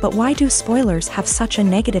to. But why do spoilers have such a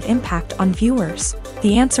negative impact on viewers?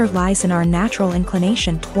 The answer lies in our natural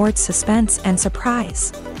inclination towards suspense and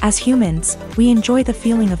surprise. As humans, we enjoy the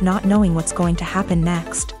feeling of not knowing what's going to happen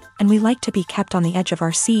next, and we like to be kept on the edge of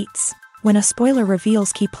our seats. When a spoiler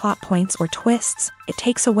reveals key plot points or twists, it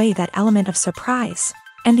takes away that element of surprise,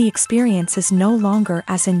 and the experience is no longer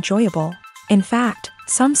as enjoyable. In fact,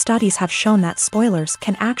 some studies have shown that spoilers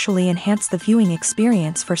can actually enhance the viewing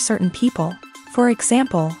experience for certain people. For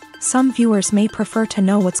example, some viewers may prefer to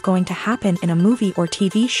know what's going to happen in a movie or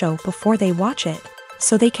TV show before they watch it,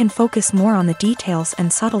 so they can focus more on the details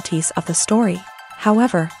and subtleties of the story.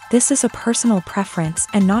 However, this is a personal preference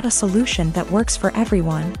and not a solution that works for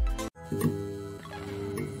everyone.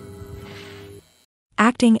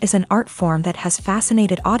 Acting is an art form that has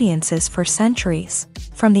fascinated audiences for centuries.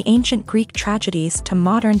 From the ancient Greek tragedies to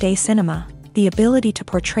modern-day cinema, the ability to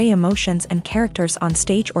portray emotions and characters on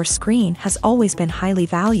stage or screen has always been highly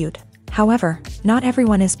valued. However, not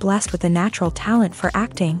everyone is blessed with a natural talent for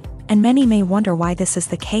acting, and many may wonder why this is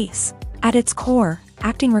the case. At its core,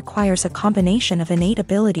 acting requires a combination of innate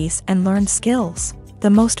abilities and learned skills. The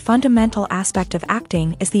most fundamental aspect of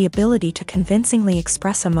acting is the ability to convincingly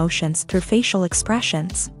express emotions through facial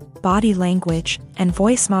expressions, body language, and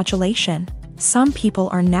voice modulation. Some people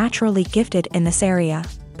are naturally gifted in this area,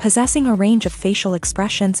 possessing a range of facial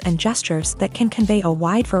expressions and gestures that can convey a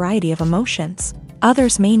wide variety of emotions.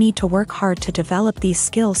 Others may need to work hard to develop these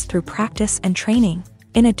skills through practice and training.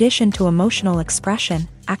 In addition to emotional expression,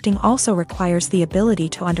 acting also requires the ability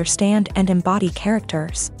to understand and embody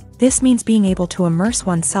characters. This means being able to immerse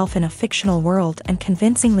oneself in a fictional world and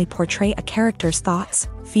convincingly portray a character's thoughts,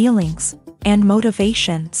 feelings, and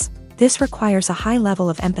motivations. This requires a high level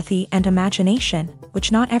of empathy and imagination,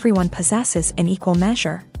 which not everyone possesses in equal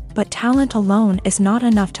measure. But talent alone is not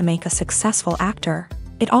enough to make a successful actor.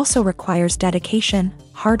 It also requires dedication,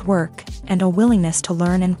 hard work, and a willingness to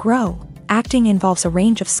learn and grow. Acting involves a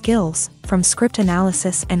range of skills, from script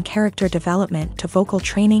analysis and character development to vocal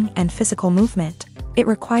training and physical movement. It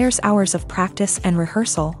requires hours of practice and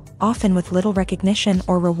rehearsal, often with little recognition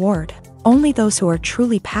or reward. Only those who are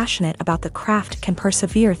truly passionate about the craft can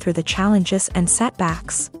persevere through the challenges and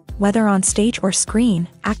setbacks. Whether on stage or screen,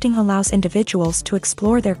 acting allows individuals to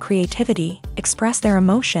explore their creativity, express their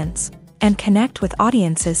emotions, and connect with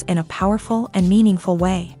audiences in a powerful and meaningful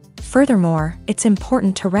way. Furthermore, it's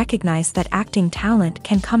important to recognize that acting talent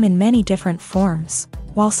can come in many different forms.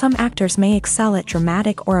 While some actors may excel at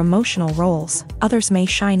dramatic or emotional roles, others may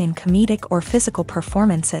shine in comedic or physical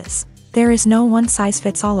performances. There is no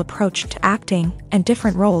one-size-fits-all approach to acting, and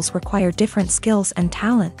different roles require different skills and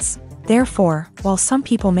talents. Therefore, while some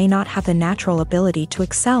people may not have the natural ability to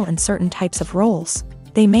excel in certain types of roles,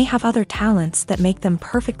 they may have other talents that make them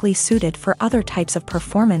perfectly suited for other types of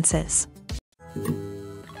performances.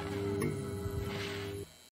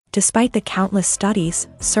 Despite the countless studies,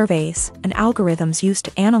 surveys, and algorithms used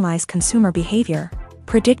to analyze consumer behavior,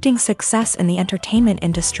 predicting success in the entertainment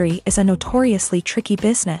industry is a notoriously tricky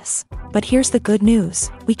business. But here's the good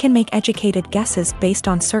news: we can make educated guesses based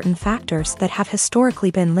on certain factors that have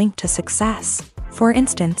historically been linked to success. For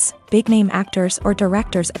instance, big-name actors or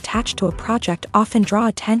directors attached to a project often draw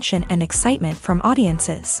attention and excitement from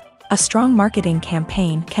audiences. A strong marketing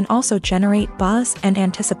campaign can also generate buzz and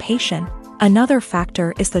anticipation. Another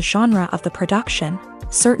factor is the genre of the production.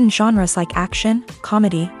 Certain genres like action,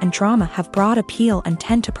 comedy, and drama have broad appeal and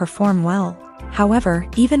tend to perform well. However,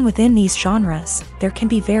 even within these genres, there can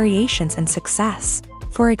be variations in success.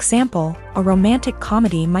 For example, a romantic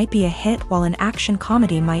comedy might be a hit while an action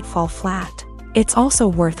comedy might fall flat. It's also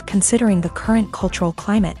worth considering the current cultural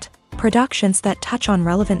climate. Productions that touch on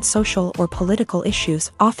relevant social or political issues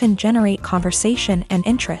often generate conversation and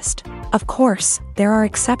interest. Of course, there are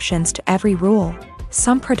exceptions to every rule.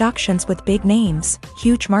 Some productions with big names,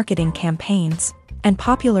 huge marketing campaigns, and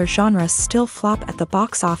popular genres still flop at the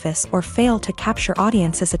box office or fail to capture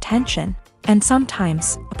audiences' attention. And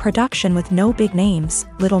sometimes, a production with no big names,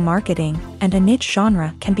 little marketing, and a niche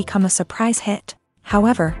genre can become a surprise hit.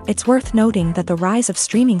 However, it's worth noting that the rise of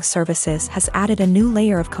streaming services has added a new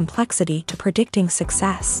layer of complexity to predicting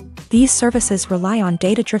success. These services rely on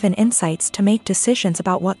data-driven insights to make decisions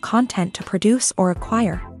about what content to produce or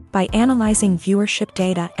acquire. By analyzing viewership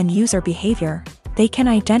data and user behavior, they can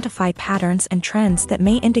identify patterns and trends that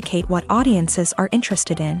may indicate what audiences are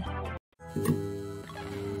interested in.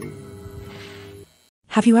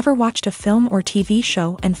 Have you ever watched a film or TV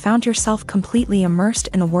show and found yourself completely immersed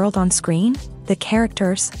in the world on screen? The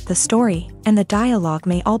characters, the story, and the dialogue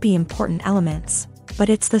may all be important elements, but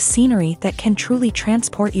it's the scenery that can truly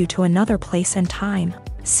transport you to another place and time.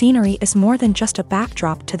 Scenery is more than just a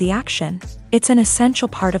backdrop to the action. It's an essential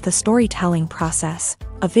part of the storytelling process,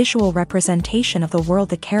 a visual representation of the world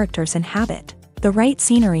the characters inhabit. The right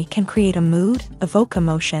scenery can create a mood, evoke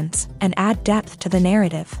emotions, and add depth to the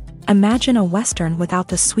narrative. Imagine a Western without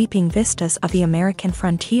the sweeping vistas of the American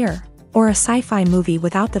frontier, or a sci-fi movie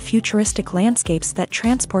without the futuristic landscapes that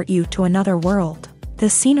transport you to another world. The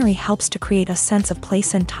scenery helps to create a sense of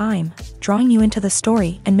place and time, drawing you into the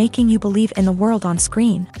story and making you believe in the world on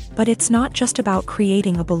screen. But it's not just about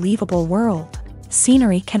creating a believable world.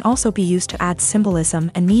 Scenery can also be used to add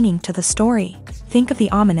symbolism and meaning to the story. Think of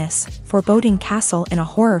the ominous, foreboding castle in a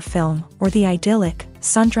horror film, or the idyllic,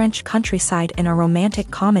 sun-drenched countryside in a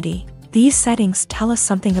romantic comedy. These settings tell us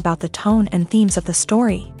something about the tone and themes of the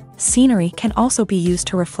story. Scenery can also be used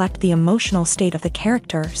to reflect the emotional state of the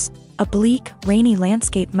characters. A bleak, rainy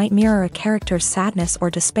landscape might mirror a character's sadness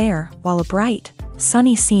or despair, while a bright,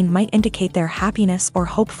 sunny scene might indicate their happiness or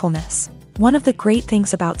hopefulness. One of the great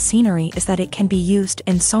things about scenery is that it can be used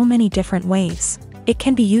in so many different ways. It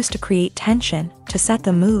can be used to create tension, to set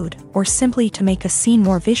the mood, or simply to make a scene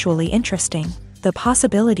more visually interesting. The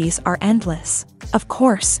possibilities are endless. Of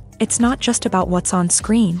course, it's not just about what's on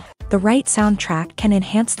screen. The right soundtrack can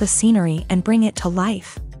enhance the scenery and bring it to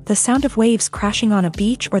life. The sound of waves crashing on a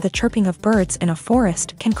beach or the chirping of birds in a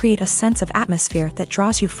forest can create a sense of atmosphere that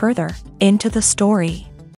draws you further into the story.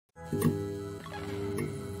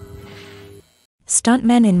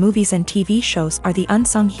 Stuntmen in movies and TV shows are the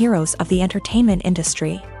unsung heroes of the entertainment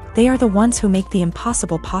industry. They are the ones who make the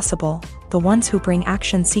impossible possible, the ones who bring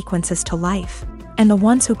action sequences to life, and the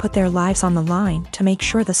ones who put their lives on the line to make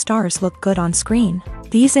sure the stars look good on screen.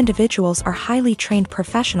 These individuals are highly trained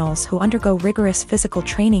professionals who undergo rigorous physical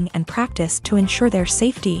training and practice to ensure their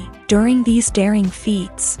safety during these daring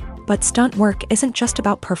feats. But stunt work isn't just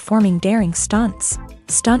about performing daring stunts.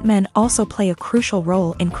 Stuntmen also play a crucial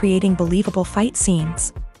role in creating believable fight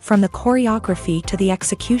scenes. From the choreography to the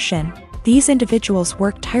execution, these individuals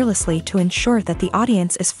work tirelessly to ensure that the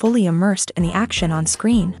audience is fully immersed in the action on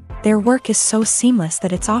screen. Their work is so seamless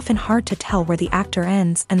that it's often hard to tell where the actor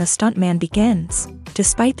ends and the stuntman begins.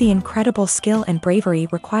 Despite the incredible skill and bravery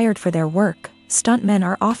required for their work, stuntmen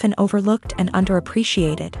are often overlooked and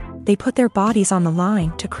underappreciated. They put their bodies on the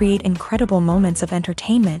line to create incredible moments of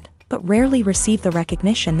entertainment, but rarely receive the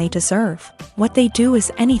recognition they deserve. What they do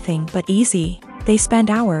is anything but easy. They spend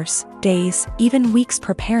hours, days, even weeks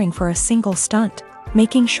preparing for a single stunt,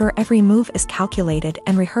 making sure every move is calculated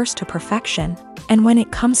and rehearsed to perfection. And when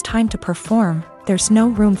it comes time to perform, there's no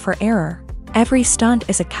room for error. Every stunt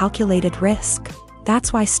is a calculated risk.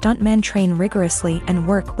 That's why stuntmen train rigorously and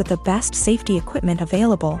work with the best safety equipment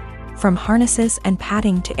available, from harnesses and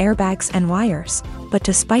padding to airbags and wires. But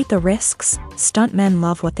despite the risks, stuntmen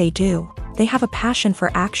love what they do. They have a passion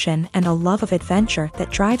for action and a love of adventure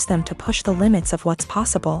that drives them to push the limits of what's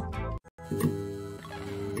possible.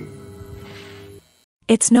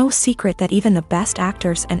 It's no secret that even the best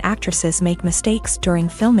actors and actresses make mistakes during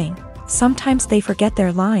filming. Sometimes they forget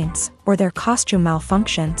their lines, or their costume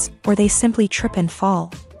malfunctions, or they simply trip and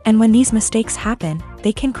fall. And when these mistakes happen,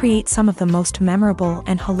 they can create some of the most memorable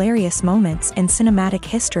and hilarious moments in cinematic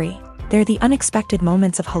history. They're the unexpected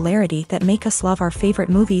moments of hilarity that make us love our favorite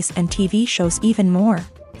movies and TV shows even more.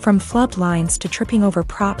 From flubbed lines to tripping over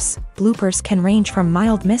props, bloopers can range from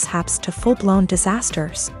mild mishaps to full-blown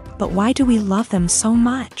disasters. But why do we love them so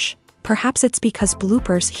much? Perhaps it's because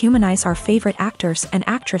bloopers humanize our favorite actors and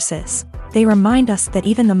actresses. They remind us that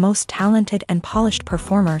even the most talented and polished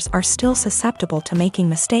performers are still susceptible to making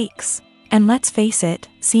mistakes. And let's face it,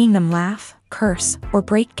 seeing them laugh, curse, or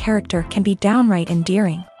break character can be downright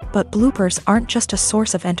endearing. But bloopers aren't just a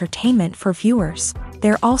source of entertainment for viewers.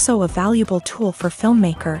 They're also a valuable tool for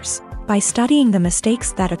filmmakers. By studying the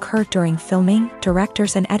mistakes that occur during filming,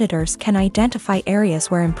 directors and editors can identify areas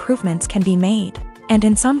where improvements can be made. And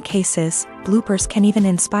in some cases, bloopers can even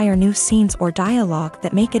inspire new scenes or dialogue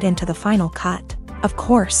that make it into the final cut. Of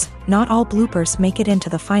course, not all bloopers make it into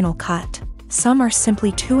the final cut. Some are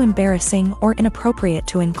simply too embarrassing or inappropriate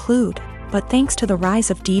to include. But thanks to the rise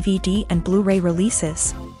of DVD and Blu-ray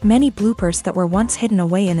releases, many bloopers that were once hidden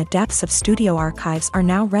away in the depths of studio archives are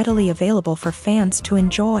now readily available for fans to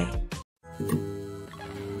enjoy.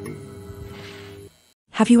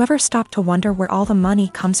 Have you ever stopped to wonder where all the money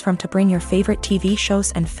comes from to bring your favorite TV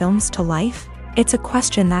shows and films to life? It's a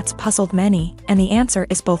question that's puzzled many, and the answer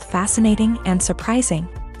is both fascinating and surprising.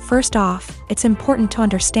 First off, it's important to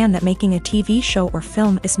understand that making a TV show or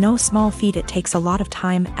film is no small feat. It takes a lot of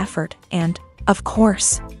time, effort, and, of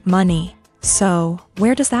course, money. So,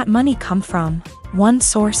 where does that money come from? One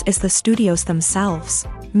source is the studios themselves.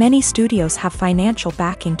 Many studios have financial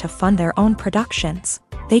backing to fund their own productions.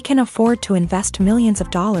 They can afford to invest millions of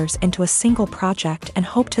dollars into a single project and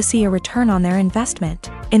hope to see a return on their investment,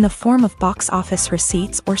 in the form of box office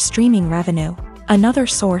receipts or streaming revenue. Another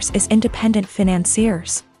source is independent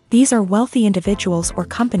financiers. These are wealthy individuals or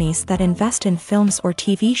companies that invest in films or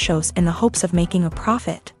TV shows in the hopes of making a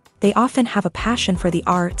profit. They often have a passion for the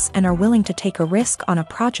arts and are willing to take a risk on a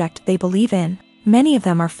project they believe in. Many of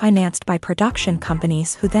them are financed by production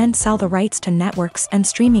companies who then sell the rights to networks and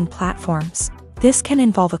streaming platforms. This can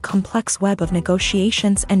involve a complex web of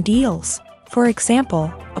negotiations and deals. For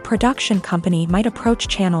example, a production company might approach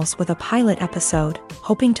channels with a pilot episode,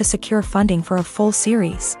 hoping to secure funding for a full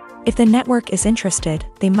series. If the network is interested,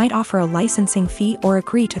 they might offer a licensing fee or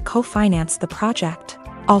agree to co-finance the project.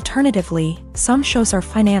 Alternatively, some shows are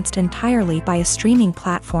financed entirely by a streaming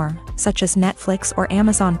platform, such as Netflix or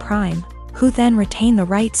Amazon Prime, who then retain the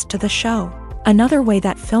rights to the show. Another way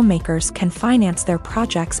that filmmakers can finance their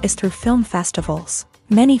projects is through film festivals.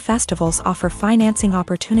 Many festivals offer financing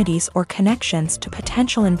opportunities or connections to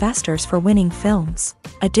potential investors for winning films.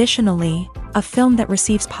 Additionally, a film that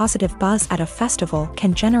receives positive buzz at a festival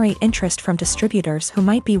can generate interest from distributors who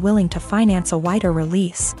might be willing to finance a wider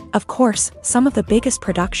release. Of course, some of the biggest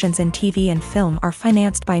productions in TV and film are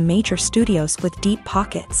financed by major studios with deep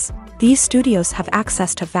pockets. These studios have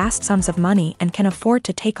access to vast sums of money and can afford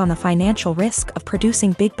to take on the financial risk of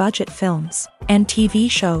producing big-budget films and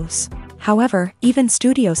TV shows. However, even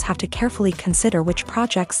studios have to carefully consider which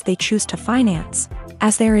projects they choose to finance,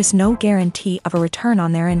 as there is no guarantee of a return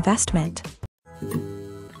on their investment.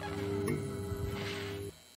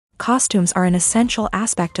 Costumes are an essential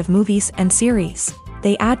aspect of movies and series.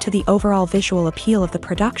 They add to the overall visual appeal of the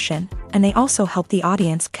production, and they also help the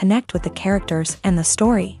audience connect with the characters and the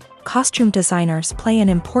story. Costume designers play an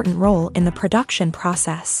important role in the production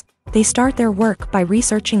process. They start their work by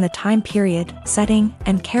researching the time period, setting,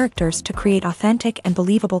 and characters to create authentic and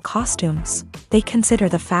believable costumes. They consider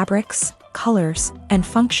the fabrics, colors, and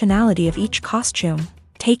functionality of each costume,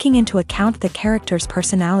 taking into account the character's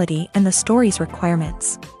personality and the story's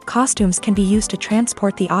requirements. Costumes can be used to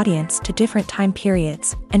transport the audience to different time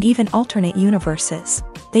periods, and even alternate universes.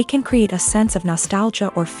 They can create a sense of nostalgia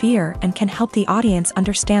or fear and can help the audience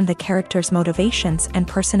understand the character's motivations and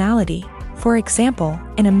personality. For example,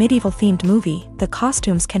 in a medieval-themed movie, the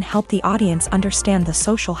costumes can help the audience understand the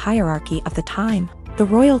social hierarchy of the time. The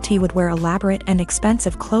royalty would wear elaborate and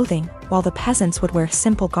expensive clothing, while the peasants would wear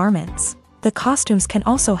simple garments. The costumes can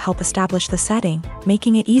also help establish the setting,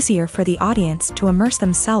 making it easier for the audience to immerse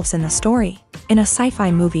themselves in the story. In a sci-fi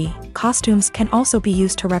movie, costumes can also be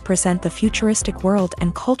used to represent the futuristic world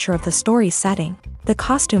and culture of the story's setting. The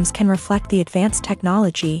costumes can reflect the advanced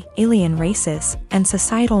technology, alien races, and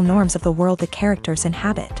societal norms of the world the characters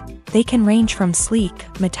inhabit. They can range from sleek,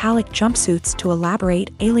 metallic jumpsuits to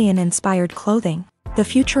elaborate, alien-inspired clothing. The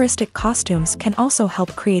futuristic costumes can also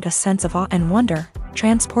help create a sense of awe and wonder,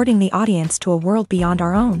 transporting the audience to a world beyond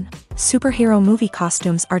our own. Superhero movie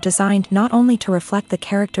costumes are designed not only to reflect the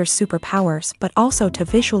character's superpowers but also to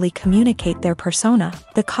visually communicate their persona.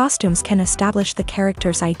 The costumes can establish the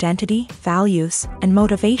character's identity, values, and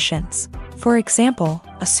motivations. For example,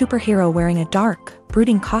 a superhero wearing a dark,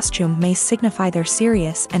 brooding costume may signify their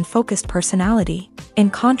serious and focused personality. In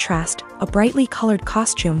contrast, a brightly colored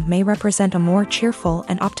costume may represent a more cheerful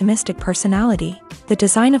and optimistic personality. The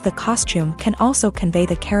design of the costume can also convey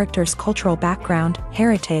the character's cultural background,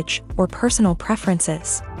 heritage, or personal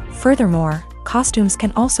preferences. Furthermore, costumes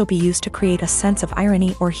can also be used to create a sense of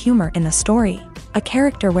irony or humor in the story. A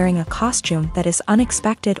character wearing a costume that is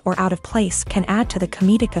unexpected or out of place can add to the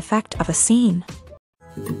comedic effect of a scene.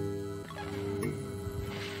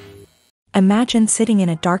 Imagine sitting in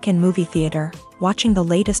a darkened movie theater, watching the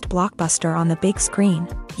latest blockbuster on the big screen.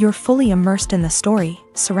 You're fully immersed in the story,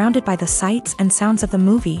 surrounded by the sights and sounds of the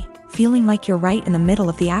movie, feeling like you're right in the middle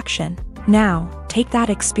of the action. Now, take that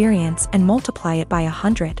experience and multiply it by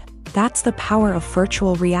 100. That's the power of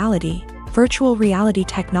virtual reality. Virtual reality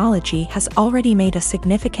technology has already made a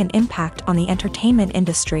significant impact on the entertainment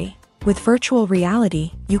industry. With virtual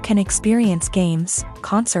reality, you can experience games,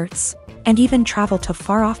 concerts, and even travel to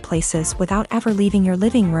far-off places without ever leaving your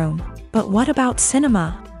living room. But what about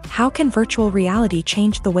cinema? How can virtual reality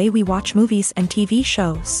change the way we watch movies and TV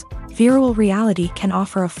shows? Virtual reality can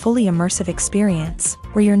offer a fully immersive experience,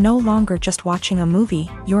 where you're no longer just watching a movie,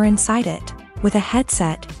 you're inside it. With a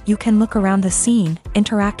headset, you can look around the scene,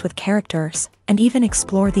 interact with characters, and even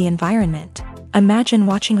explore the environment. Imagine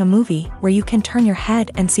watching a movie where you can turn your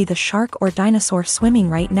head and see the shark or dinosaur swimming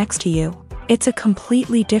right next to you. It's a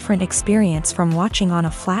completely different experience from watching on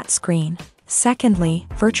a flat screen. Secondly,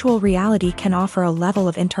 virtual reality can offer a level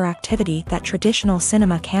of interactivity that traditional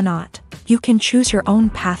cinema cannot. You can choose your own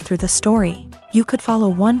path through the story. You could follow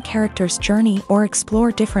one character's journey or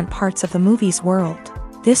explore different parts of the movie's world.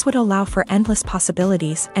 This would allow for endless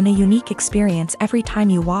possibilities and a unique experience every time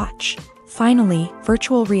you watch. Finally,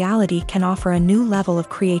 virtual reality can offer a new level of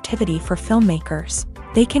creativity for filmmakers.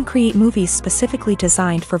 They can create movies specifically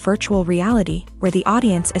designed for virtual reality, where the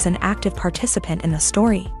audience is an active participant in the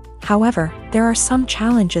story. However, there are some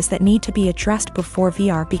challenges that need to be addressed before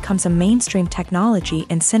VR becomes a mainstream technology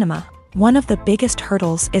in cinema. One of the biggest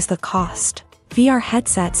hurdles is the cost. VR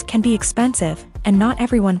headsets can be expensive, and not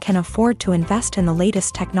everyone can afford to invest in the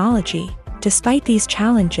latest technology. Despite these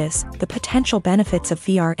challenges, the potential benefits of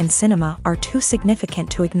VR in cinema are too significant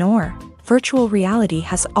to ignore. Virtual reality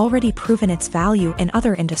has already proven its value in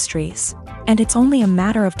other industries, and it's only a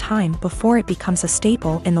matter of time before it becomes a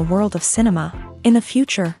staple in the world of cinema. In the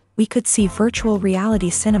future, we could see virtual reality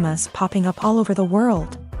cinemas popping up all over the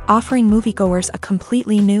world, offering moviegoers a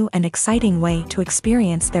completely new and exciting way to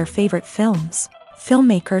experience their favorite films.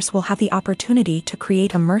 Filmmakers will have the opportunity to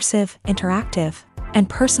create immersive, interactive, and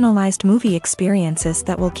personalized movie experiences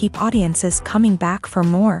that will keep audiences coming back for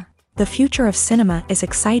more. The future of cinema is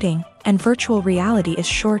exciting, and virtual reality is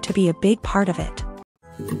sure to be a big part of it.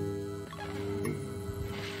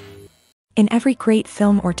 In every great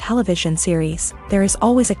film or television series, there is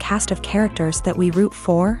always a cast of characters that we root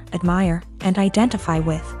for, admire, and identify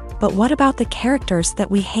with. But what about the characters that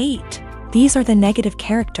we hate? These are the negative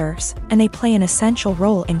characters, and they play an essential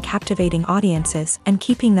role in captivating audiences and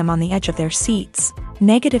keeping them on the edge of their seats.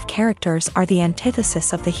 Negative characters are the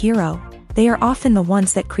antithesis of the hero. They are often the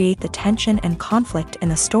ones that create the tension and conflict in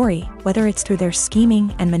the story, whether it's through their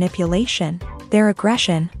scheming and manipulation, their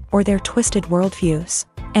aggression, or their twisted worldviews.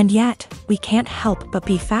 And yet, we can't help but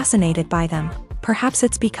be fascinated by them. Perhaps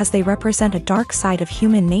it's because they represent a dark side of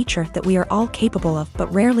human nature that we are all capable of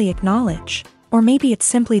but rarely acknowledge. Or maybe it's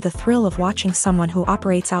simply the thrill of watching someone who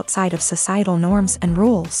operates outside of societal norms and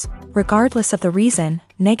rules. Regardless of the reason,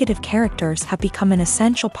 negative characters have become an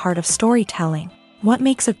essential part of storytelling. What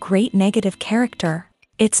makes a great negative character?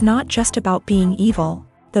 It's not just about being evil.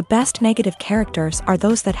 The best negative characters are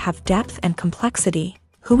those that have depth and complexity,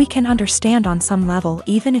 who we can understand on some level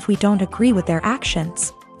even if we don't agree with their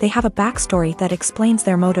actions. They have a backstory that explains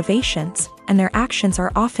their motivations, and their actions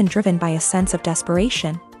are often driven by a sense of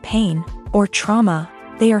desperation, pain, or trauma.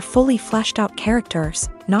 They are fully fleshed out characters,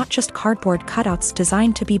 not just cardboard cutouts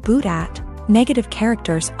designed to be booed at. Negative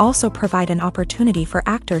characters also provide an opportunity for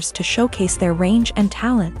actors to showcase their range and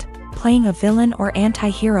talent. Playing a villain or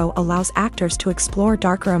anti-hero allows actors to explore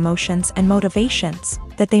darker emotions and motivations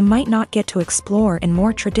that they might not get to explore in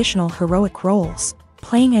more traditional heroic roles.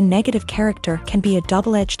 Playing a negative character can be a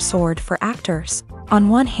double-edged sword for actors. On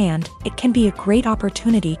one hand, it can be a great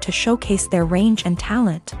opportunity to showcase their range and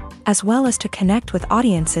talent, as well as to connect with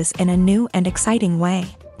audiences in a new and exciting way.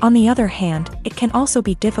 On the other hand, it can also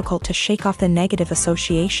be difficult to shake off the negative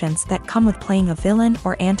associations that come with playing a villain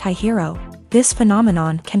or anti-hero. This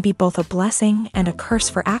phenomenon can be both a blessing and a curse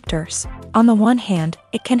for actors. On the one hand,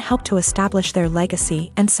 it can help to establish their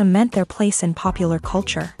legacy and cement their place in popular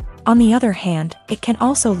culture. On the other hand, it can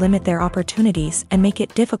also limit their opportunities and make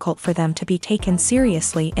it difficult for them to be taken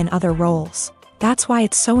seriously in other roles. That's why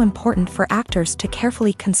it's so important for actors to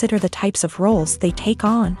carefully consider the types of roles they take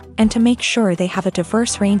on, and to make sure they have a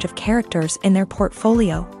diverse range of characters in their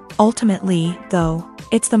portfolio. Ultimately, though,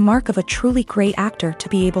 it's the mark of a truly great actor to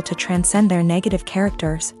be able to transcend their negative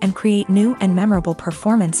characters and create new and memorable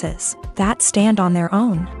performances that stand on their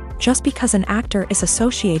own. Just because an actor is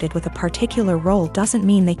associated with a particular role doesn't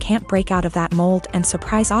mean they can't break out of that mold and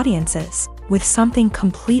surprise audiences with something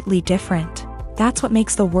completely different. That's what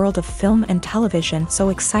makes the world of film and television so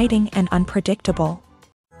exciting and unpredictable.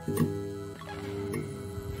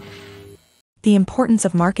 The importance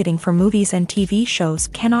of marketing for movies and TV shows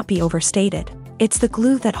cannot be overstated. It's the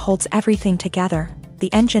glue that holds everything together,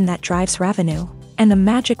 the engine that drives revenue, and the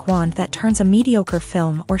magic wand that turns a mediocre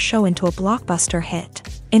film or show into a blockbuster hit.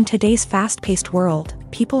 In today's fast-paced world,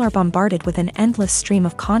 people are bombarded with an endless stream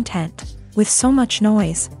of content. With so much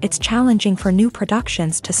noise, it's challenging for new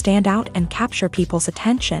productions to stand out and capture people's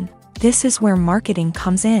attention. This is where marketing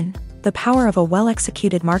comes in. The power of a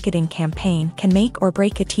well-executed marketing campaign can make or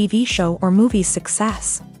break a TV show or movie's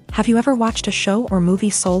success. Have you ever watched a show or movie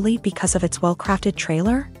solely because of its well-crafted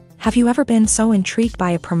trailer? Have you ever been so intrigued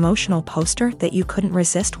by a promotional poster that you couldn't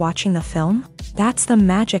resist watching the film? That's the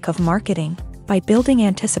magic of marketing. By building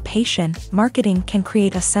anticipation, marketing can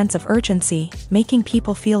create a sense of urgency, making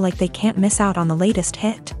people feel like they can't miss out on the latest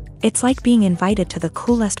hit. It's like being invited to the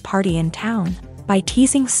coolest party in town. By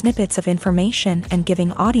teasing snippets of information and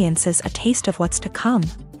giving audiences a taste of what's to come,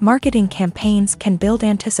 marketing campaigns can build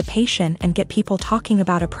anticipation and get people talking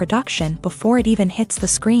about a production before it even hits the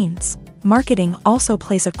screens. Marketing also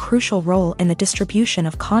plays a crucial role in the distribution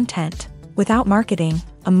of content. Without marketing,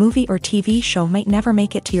 a movie or TV show might never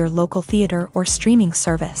make it to your local theater or streaming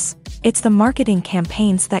service. It's the marketing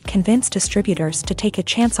campaigns that convince distributors to take a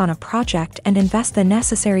chance on a project and invest the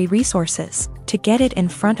necessary resources to get it in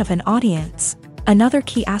front of an audience. Another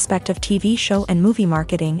key aspect of TV show and movie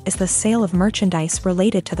marketing is the sale of merchandise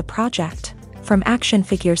related to the project. From action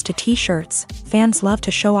figures to t-shirts, fans love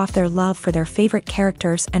to show off their love for their favorite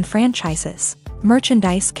characters and franchises.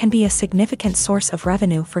 Merchandise can be a significant source of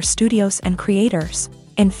revenue for studios and creators.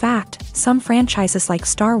 In fact, some franchises like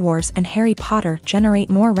Star Wars and Harry Potter generate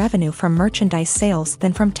more revenue from merchandise sales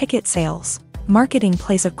than from ticket sales. Marketing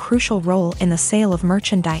plays a crucial role in the sale of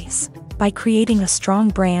merchandise. By creating a strong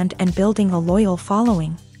brand and building a loyal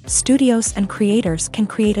following, studios and creators can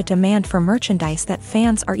create a demand for merchandise that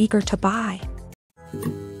fans are eager to buy.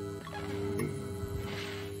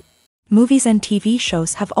 Movies and TV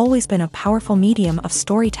shows have always been a powerful medium of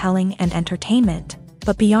storytelling and entertainment,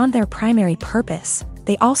 but beyond their primary purpose,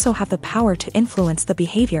 they also have the power to influence the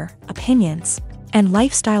behavior, opinions, and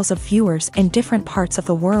lifestyles of viewers in different parts of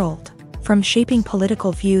the world. From shaping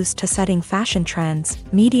political views to setting fashion trends,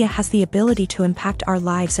 media has the ability to impact our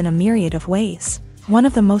lives in a myriad of ways. One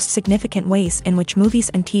of the most significant ways in which movies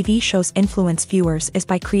and TV shows influence viewers is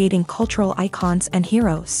by creating cultural icons and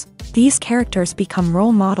heroes. These characters become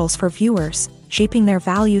role models for viewers, shaping their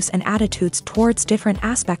values and attitudes towards different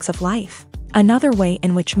aspects of life. Another way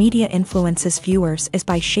in which media influences viewers is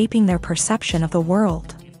by shaping their perception of the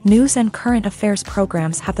world. News and current affairs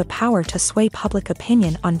programs have the power to sway public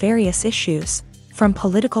opinion on various issues, from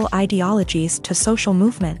political ideologies to social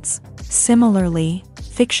movements. Similarly,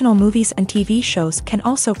 fictional movies and TV shows can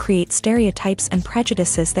also create stereotypes and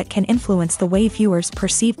prejudices that can influence the way viewers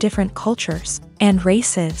perceive different cultures and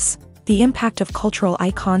races. The impact of cultural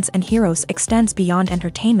icons and heroes extends beyond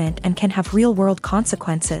entertainment and can have real-world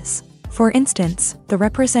consequences. For instance, the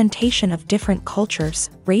representation of different cultures,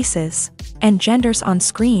 races, and genders on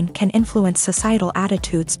screen can influence societal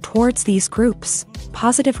attitudes towards these groups.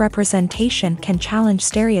 Positive representation can challenge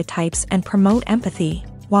stereotypes and promote empathy,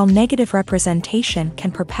 while negative representation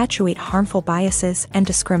can perpetuate harmful biases and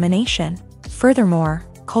discrimination. Furthermore,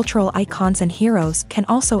 cultural icons and heroes can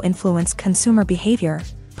also influence consumer behavior,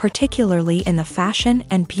 particularly in the fashion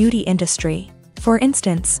and beauty industry. For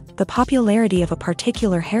instance, the popularity of a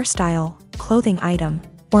particular hairstyle, clothing item,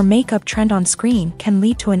 or makeup trend on screen can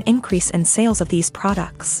lead to an increase in sales of these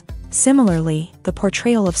products. Similarly, the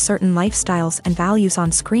portrayal of certain lifestyles and values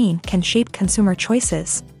on screen can shape consumer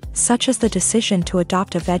choices, such as the decision to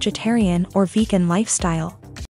adopt a vegetarian or vegan lifestyle.